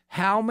thing.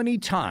 How many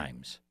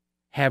times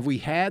have we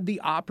had the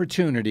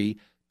opportunity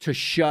to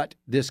shut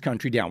this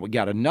country down? We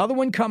got another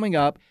one coming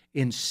up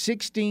in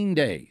 16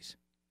 days.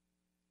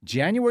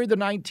 January the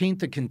 19th,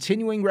 the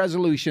continuing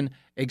resolution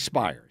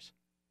expires.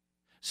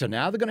 So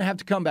now they're going to have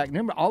to come back.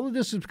 Remember, all of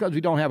this is because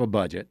we don't have a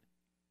budget.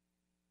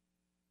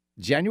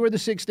 January the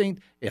 16th,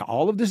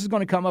 all of this is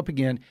going to come up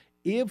again.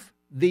 If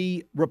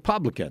the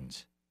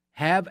Republicans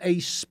have a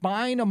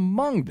spine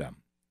among them,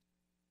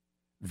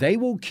 they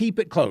will keep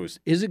it closed.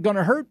 Is it going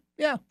to hurt?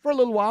 Yeah, for a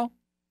little while.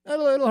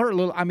 It'll hurt a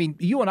little. I mean,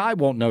 you and I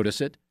won't notice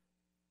it.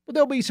 But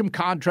there'll be some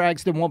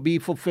contracts that won't be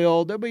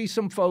fulfilled. There'll be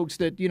some folks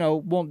that,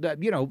 won't,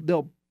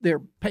 their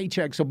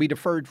paychecks will be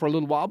deferred for a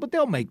little while, but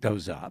they'll make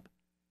those up.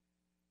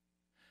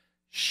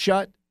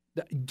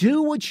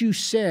 Do what you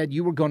said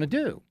you were going to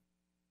do.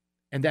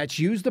 And that's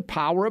use the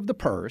power of the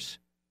purse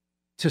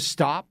to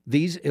stop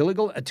these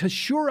to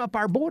shore up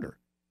our border.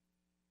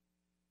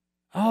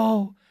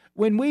 Oh,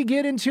 when we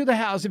get into the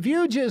House, if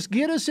you just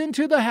get us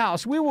into the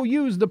House, we will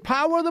use the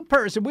power of the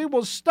purse and we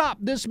will stop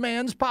this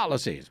man's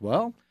policies.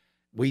 Well,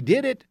 we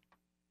did it,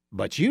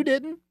 but you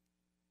didn't.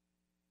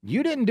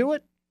 You didn't do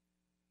it.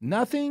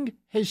 Nothing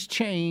has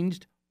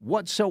changed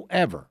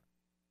whatsoever.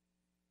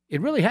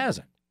 It really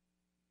hasn't.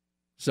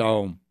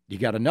 So you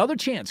got another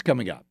chance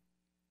coming up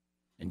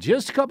in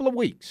just a couple of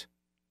weeks.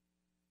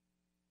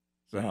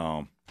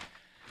 So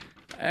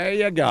There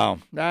you go.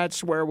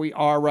 That's where we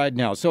are right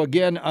now. So,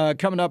 again,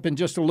 coming up in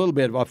just a little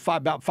bit, about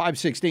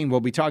 5:16, we'll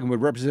be talking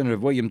with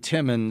Representative William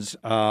Timmons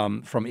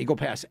from Eagle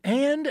Pass.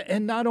 And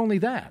not only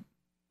that,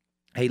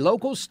 a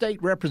local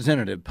state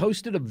representative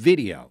posted a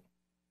video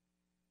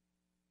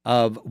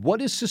of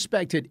what is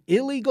suspected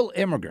illegal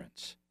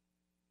immigrants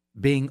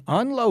being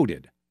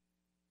unloaded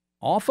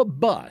off a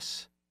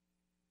bus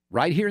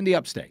right here in the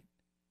upstate.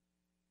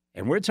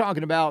 And we're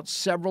talking about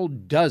several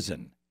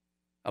dozen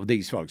of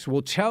these folks.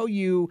 We'll tell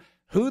you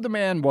who the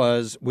man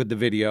was with the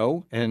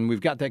video, and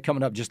we've got that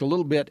coming up just a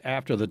little bit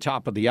after the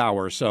top of the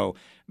hour, so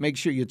make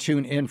sure you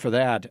tune in for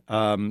that.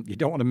 You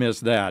don't want to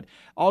miss that.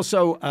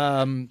 Also,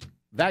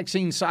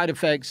 vaccine side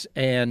effects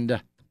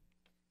and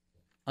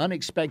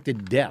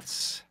unexpected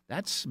deaths.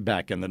 That's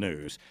back in the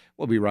news.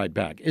 We'll be right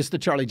back. It's the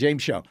Charlie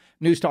James Show.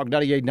 News Talk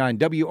 98.9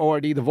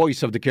 WORD, the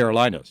voice of the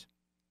Carolinas.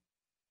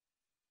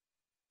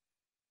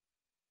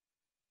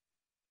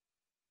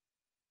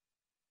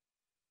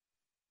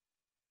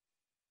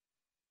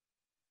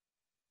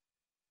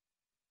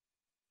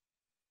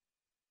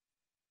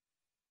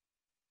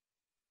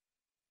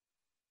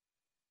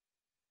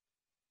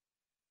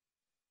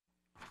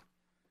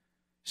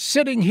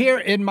 Sitting here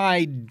in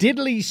my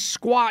diddly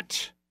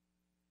squat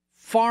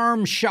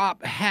farm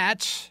shop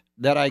hat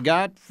that I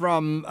got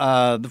from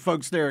the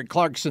folks there at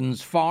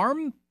Clarkson's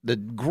Farm, the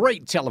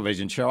great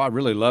television show. I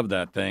really love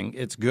that thing.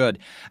 It's good.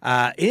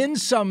 In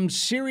some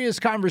serious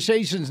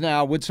conversations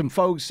now with some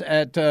folks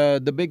at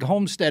the big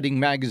homesteading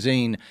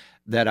magazine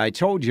that I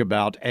told you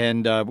about,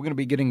 and we're going to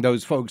be getting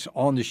those folks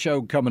on the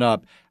show coming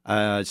up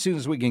as soon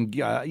as we can,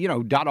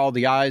 dot all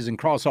the I's and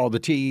cross all the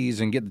T's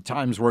and get the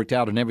times worked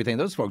out and everything.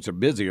 Those folks are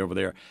busy over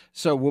there.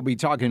 So we'll be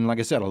talking, like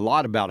I said, a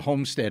lot about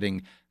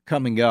homesteading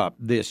coming up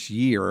this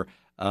year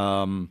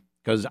because,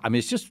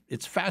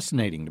 it's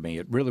fascinating to me.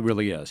 It really,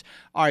 really is.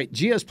 All right,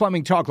 GS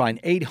Plumbing Talk Line,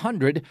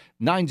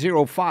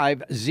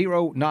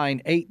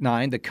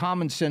 800-905-0989. The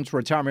Common Sense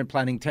Retirement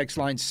Planning text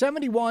line,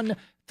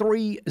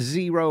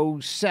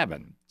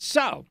 71307.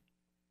 So,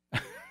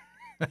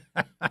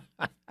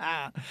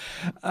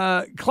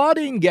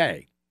 Claudine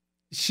Gay,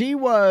 she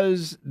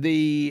was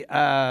the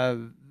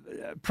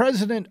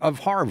president of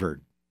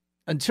Harvard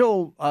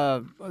until,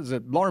 was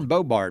it Lauren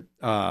Boebert?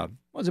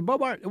 Was it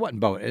Boebert? It wasn't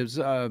Boebert. It was,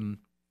 I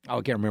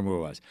can't remember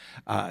who it was.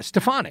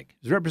 Stefanik,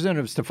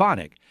 Representative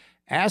Stefanik,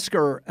 asked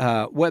her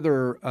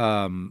whether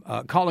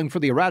calling for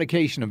the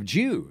eradication of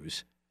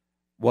Jews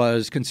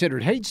was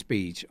considered hate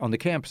speech on the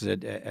campus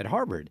at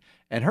Harvard.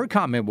 And her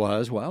comment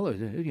was, well,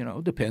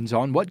 it depends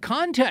on what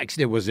context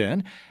it was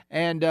in.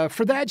 And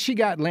for that, she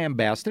got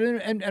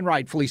lambasted, and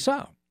rightfully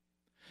so.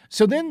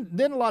 So then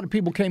a lot of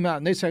people came out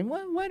and they say,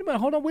 well, wait a minute,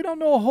 hold on. We don't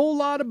know a whole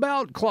lot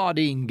about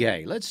Claudine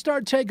Gay. Let's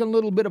start taking a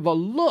little bit of a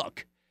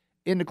look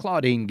into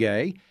Claudine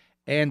Gay.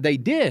 And they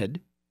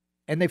did,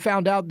 and they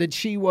found out that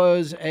she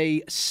was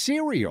a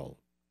serial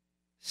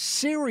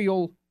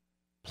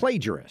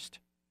plagiarist.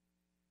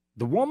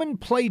 The woman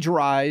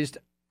plagiarized,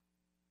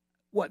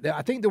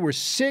 I think there were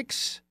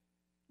 6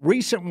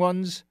 recent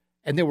ones,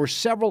 and there were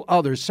several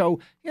others. So,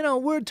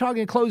 we're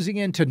talking closing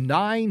into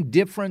 9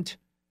 different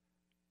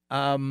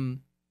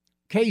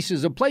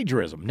cases of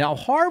plagiarism. Now,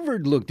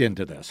 Harvard looked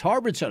into this.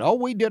 Harvard said,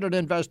 we did an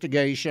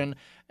investigation,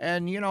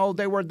 and,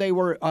 they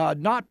were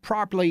not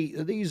properly,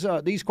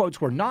 these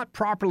quotes were not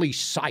properly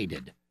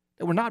cited.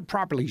 They were not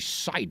properly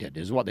cited,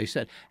 is what they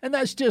said. And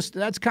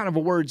that's kind of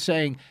a word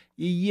saying,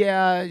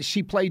 yeah,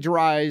 she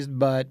plagiarized,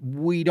 but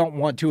we don't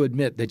want to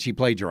admit that she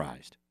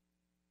plagiarized,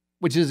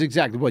 which is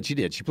exactly what she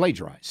did. She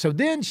plagiarized. So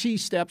then she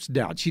steps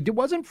down. She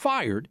wasn't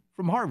fired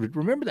from Harvard.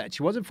 Remember that.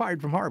 She wasn't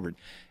fired from Harvard.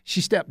 She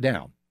stepped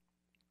down.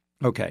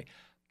 Okay.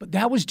 But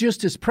that was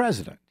just as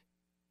president.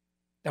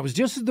 That was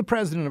just as the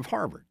president of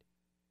Harvard.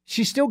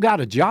 She still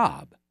got a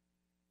job.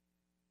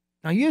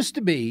 Now, it used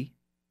to be,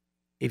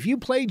 if you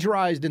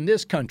plagiarized in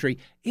this country,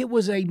 it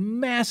was a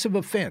massive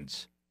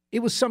offense. It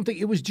was something,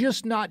 it was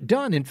just not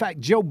done. In fact,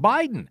 Joe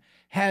Biden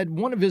had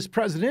one of his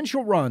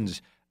presidential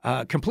runs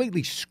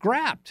completely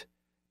scrapped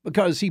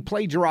because he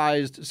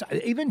plagiarized.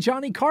 Even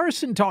Johnny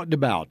Carson talked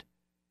about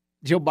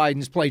Joe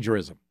Biden's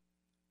plagiarism.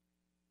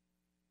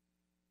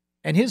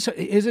 And his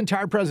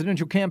entire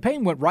presidential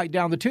campaign went right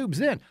down the tubes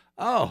then.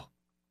 Oh,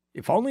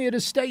 if only it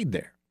had stayed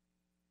there.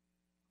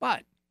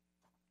 But,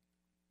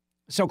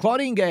 so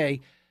Claudine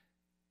Gay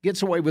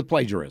gets away with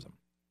plagiarism.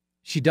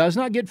 She does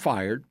not get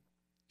fired.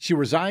 She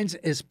resigns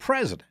as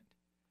president.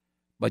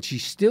 But she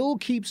still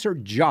keeps her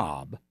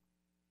job,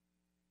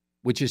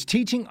 which is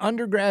teaching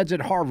undergrads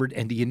at Harvard.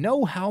 And do you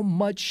know how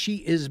much she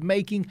is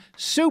making?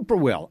 Super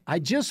well. I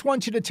just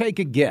want you to take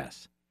a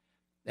guess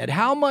at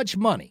how much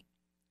money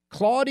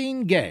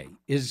Claudine Gay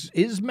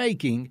is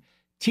making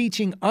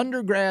teaching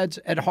undergrads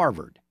at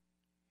Harvard.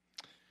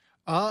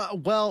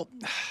 Well,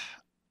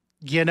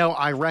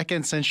 I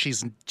reckon since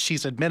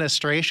she's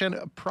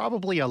administration,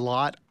 probably a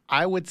lot.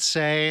 I would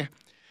say,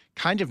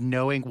 kind of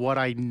knowing what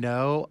I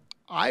know,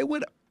 I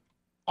would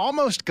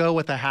almost go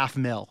with a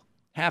 $500,000.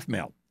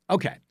 $500,000.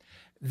 Okay.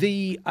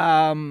 The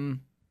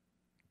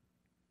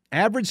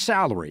average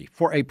salary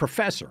for a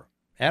professor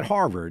at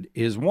Harvard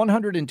is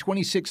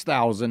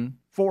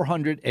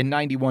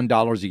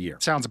 $126,491 a year.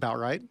 Sounds about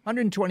right.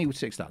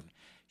 $126,000.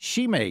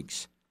 She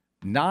makes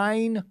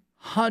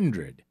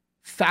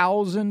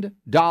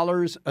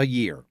 $900,000 a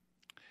year.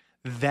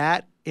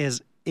 That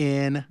is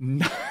insane.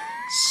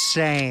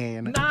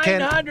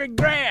 900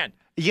 grand.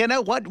 You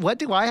know what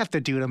do I have to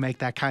do to make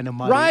that kind of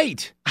money?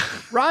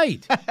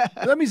 Right.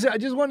 Let me see. I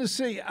just want to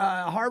see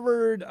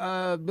Harvard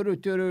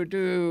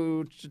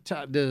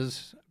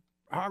this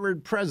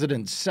Harvard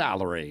president's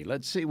salary.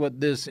 Let's see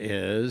what this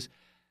is.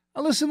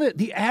 Now listen to it.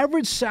 The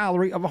average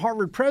salary of a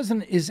Harvard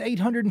president is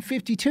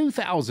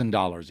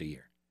 $852,000 a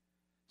year.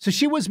 So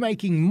she was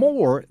making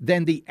more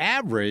than the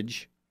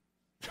average.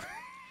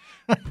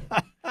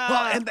 Well,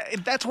 and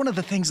that's one of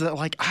the things that,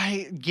 like,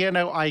 I get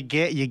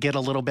you get a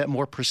little bit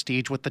more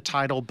prestige with the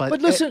title,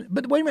 but listen,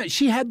 but wait a minute,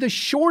 she had the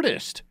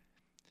shortest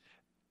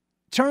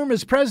term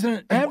as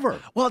president ever.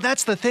 Well,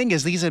 that's the thing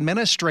is these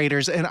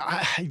administrators, and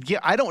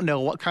I don't know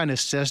what kind of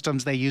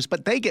systems they use,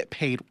 but they get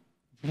paid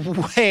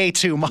way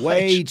too much.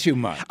 Way too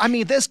much. I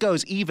mean, this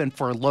goes even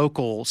for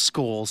local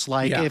schools.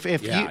 Like if you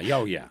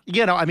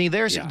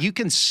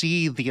can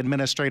see the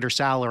administrator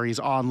salaries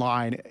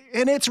online,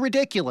 and it's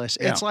ridiculous.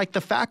 Yeah. It's like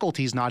the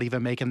faculty's not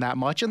even making that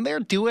much, and they're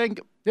doing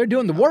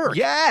the work.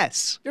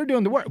 Yes, they're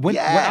doing the work. When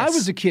I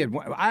was a kid,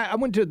 I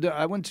went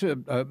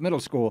to middle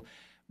school.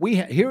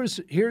 Here's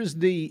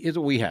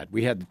what we had.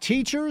 We had the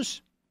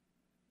teachers,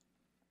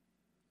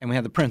 and we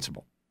had the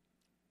principal,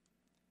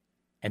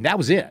 and that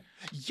was it.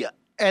 Yeah.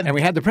 And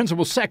we had the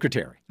principal's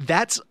secretary.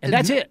 That's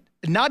it.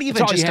 Not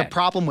even just a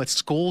problem with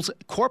schools,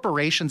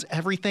 corporations,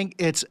 everything.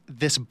 It's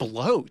this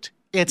bloat.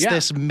 It's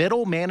this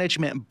middle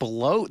management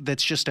bloat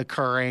that's just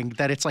occurring,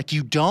 that it's like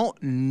you don't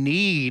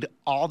need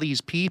all these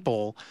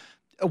people.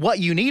 What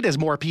you need is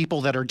more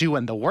people that are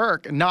doing the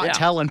work, not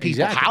telling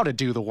people how to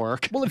do the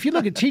work. Well, if you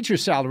look at teacher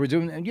salaries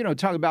and,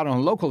 talk about it on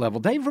a local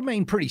level, they've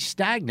remained pretty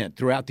stagnant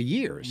throughout the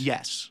years.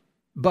 Yes.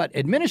 But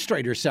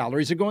administrator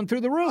salaries are going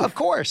through the roof. Of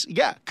course,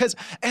 yeah.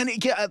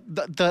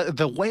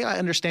 The way I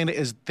understand it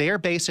is they're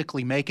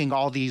basically making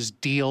all these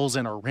deals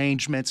and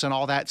arrangements and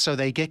all that, so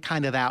they get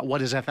kind of that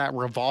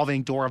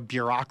revolving door of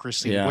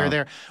bureaucracy where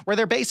they're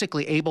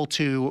basically able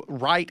to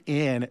write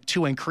in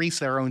to increase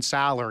their own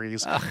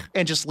salaries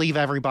and just leave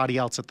everybody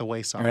else at the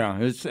wayside.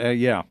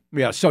 Yeah,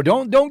 So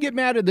don't get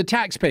mad at the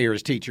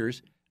taxpayers,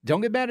 teachers.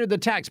 Don't get mad at the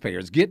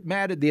taxpayers. Get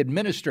mad at the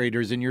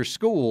administrators in your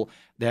school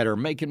that are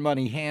making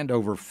money hand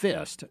over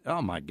fist.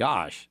 Oh, my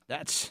gosh.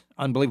 That's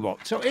unbelievable.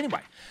 So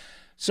anyway,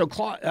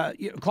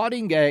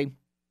 Claudine Gay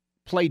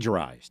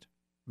plagiarized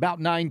about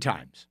 9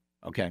 times,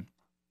 okay?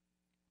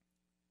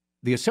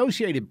 The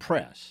Associated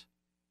Press,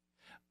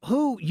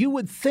 who you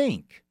would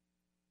think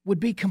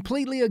would be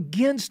completely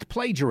against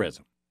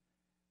plagiarism.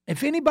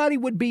 If anybody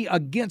would be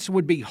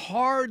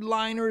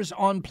hardliners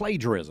on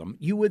plagiarism,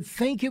 you would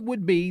think it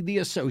would be the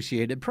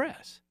Associated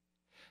Press.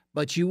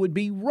 But you would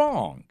be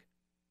wrong.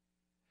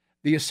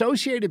 The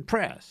Associated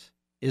Press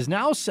is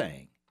now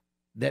saying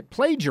that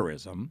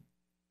plagiarism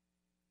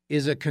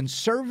is a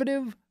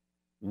conservative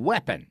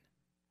weapon.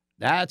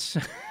 That's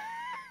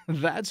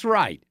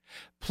right.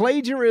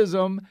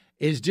 Plagiarism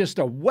is just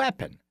a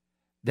weapon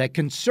that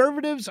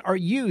conservatives are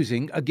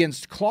using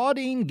against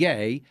Claudine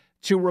Gay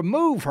to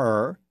remove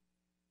her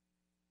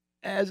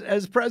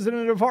as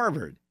president of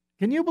Harvard.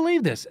 Can you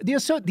believe this? The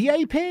AP,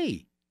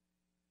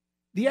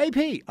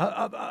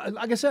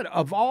 like I said,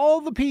 of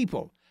all the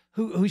people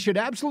who should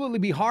absolutely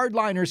be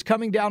hardliners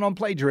coming down on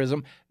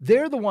plagiarism,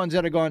 they're the ones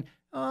that are going,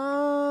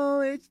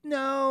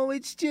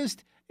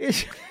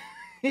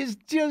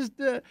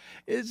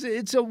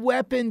 it's a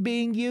weapon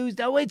being used.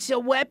 Oh, it's a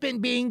weapon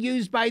being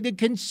used by the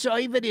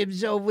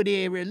conservatives over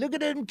there. Look at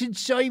them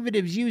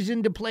conservatives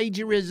using the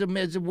plagiarism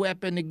as a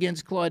weapon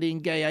against Claudine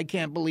Gay. I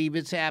can't believe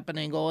it's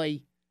happening.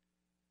 Oi.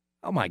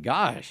 Oh, my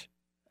gosh.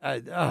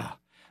 And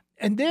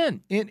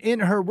then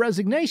in her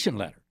resignation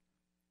letter,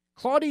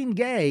 Claudine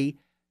Gay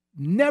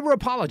never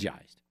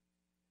apologized.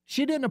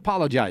 She didn't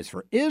apologize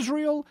for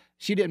Israel.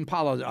 She didn't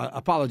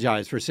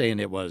apologize for saying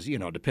it was,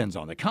 depends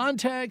on the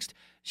context.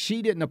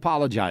 She didn't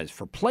apologize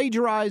for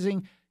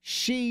plagiarizing.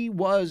 She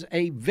was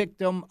a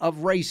victim of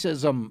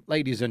racism,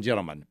 ladies and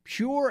gentlemen.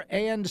 Pure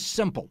and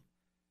simple.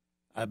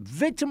 A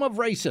victim of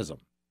racism.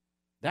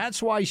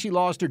 That's why she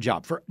lost her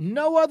job, for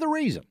no other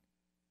reason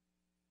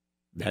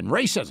than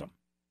racism.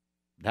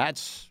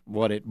 That's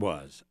what it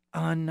was.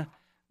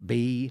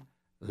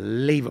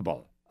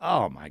 Unbelievable.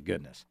 Oh, my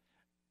goodness.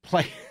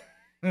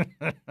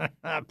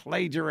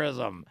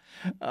 Plagiarism.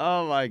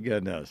 Oh, my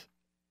goodness.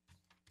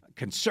 A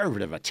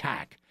conservative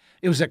attack.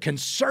 It was a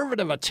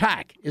conservative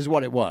attack is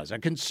what it was. A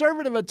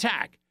conservative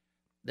attack.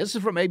 This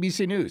is from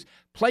ABC News.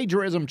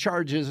 Plagiarism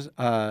charges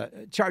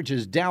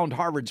downed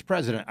Harvard's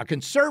president. A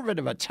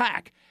conservative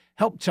attack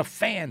helped to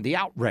fan the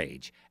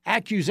outrage.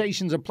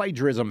 Accusations of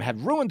plagiarism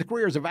have ruined the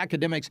careers of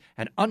academics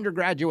and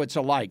undergraduates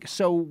alike.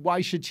 So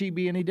why should she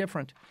be any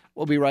different?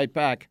 We'll be right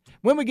back.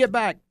 When we get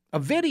back, a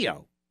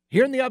video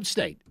here in the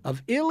upstate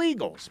of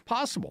illegals,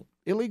 possible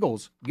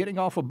illegals getting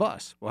off a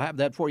bus. We'll have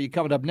that for you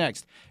coming up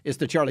next. It's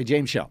the Charlie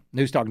James Show.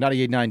 News Talk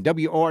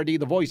 98.9 WORD,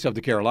 the voice of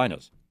the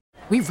Carolinas.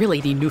 We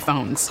really need new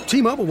phones.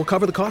 T-Mobile will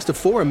cover the cost of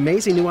 4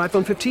 amazing new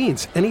iPhone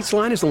 15s, and each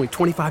line is only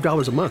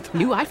 $25 a month.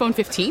 New iPhone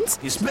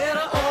 15s? It's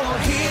better over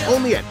here.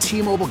 Only at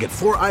T-Mobile, get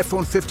 4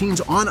 iPhone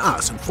 15s on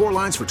us and 4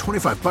 lines for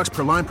 $25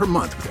 per line per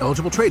month with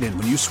eligible trade-in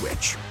when you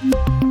switch.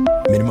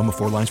 Minimum of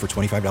 4 lines for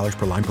 $25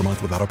 per line per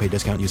month with autopay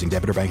discount using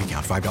debit or bank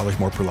account. $5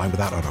 more per line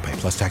without autopay,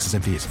 plus taxes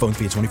and fees. Phone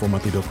fee at 24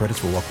 monthly bill credits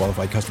for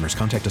well-qualified customers.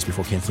 Contact us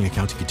before canceling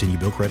account to continue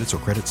bill credits or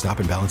credit stop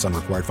and balance on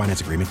required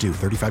finance agreement due.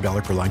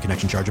 $35 per line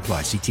connection charge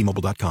applies. See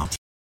T-Mobile.com.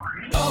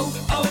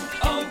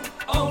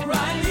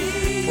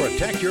 O'Reilly.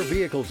 Protect your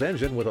vehicle's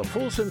engine with a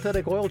full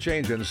synthetic oil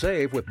change and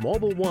save with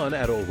Mobile One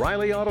at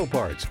O'Reilly Auto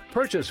Parts.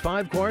 Purchase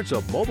 5 quarts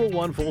of Mobile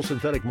One full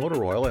synthetic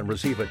motor oil and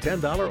receive a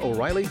 $10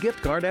 O'Reilly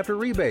gift card after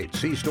rebate.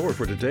 See store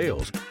for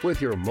details. With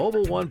your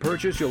Mobile One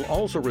purchase, you'll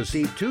also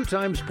receive 2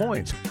 times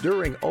points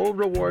during O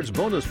Rewards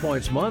Bonus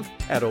Points Month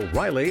at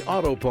O'Reilly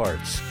Auto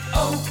Parts.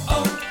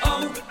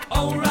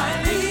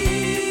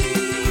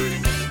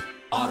 O'Reilly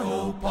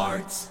Auto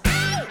Parts.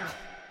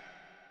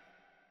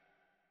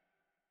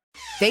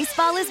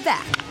 Baseball is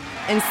back,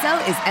 and so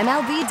is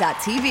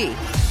MLB.tv.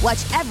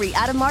 Watch every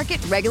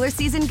out-of-market, regular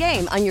season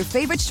game on your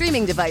favorite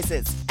streaming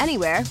devices,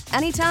 anywhere,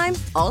 anytime,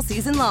 all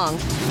season long.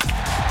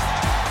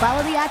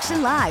 Follow the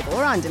action live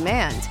or on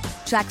demand.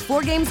 Track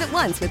 4 games at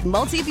once with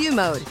multi-view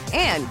mode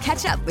and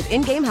catch up with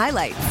in-game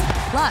highlights.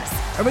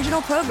 Plus,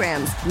 original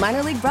programs,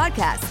 minor league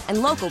broadcasts,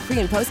 and local pre-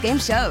 and post-game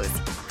shows.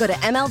 Go to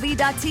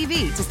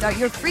MLB.tv to start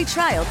your free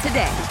trial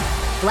today.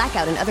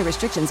 Blackout and other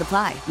restrictions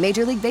apply.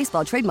 Major League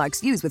Baseball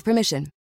trademarks used with permission.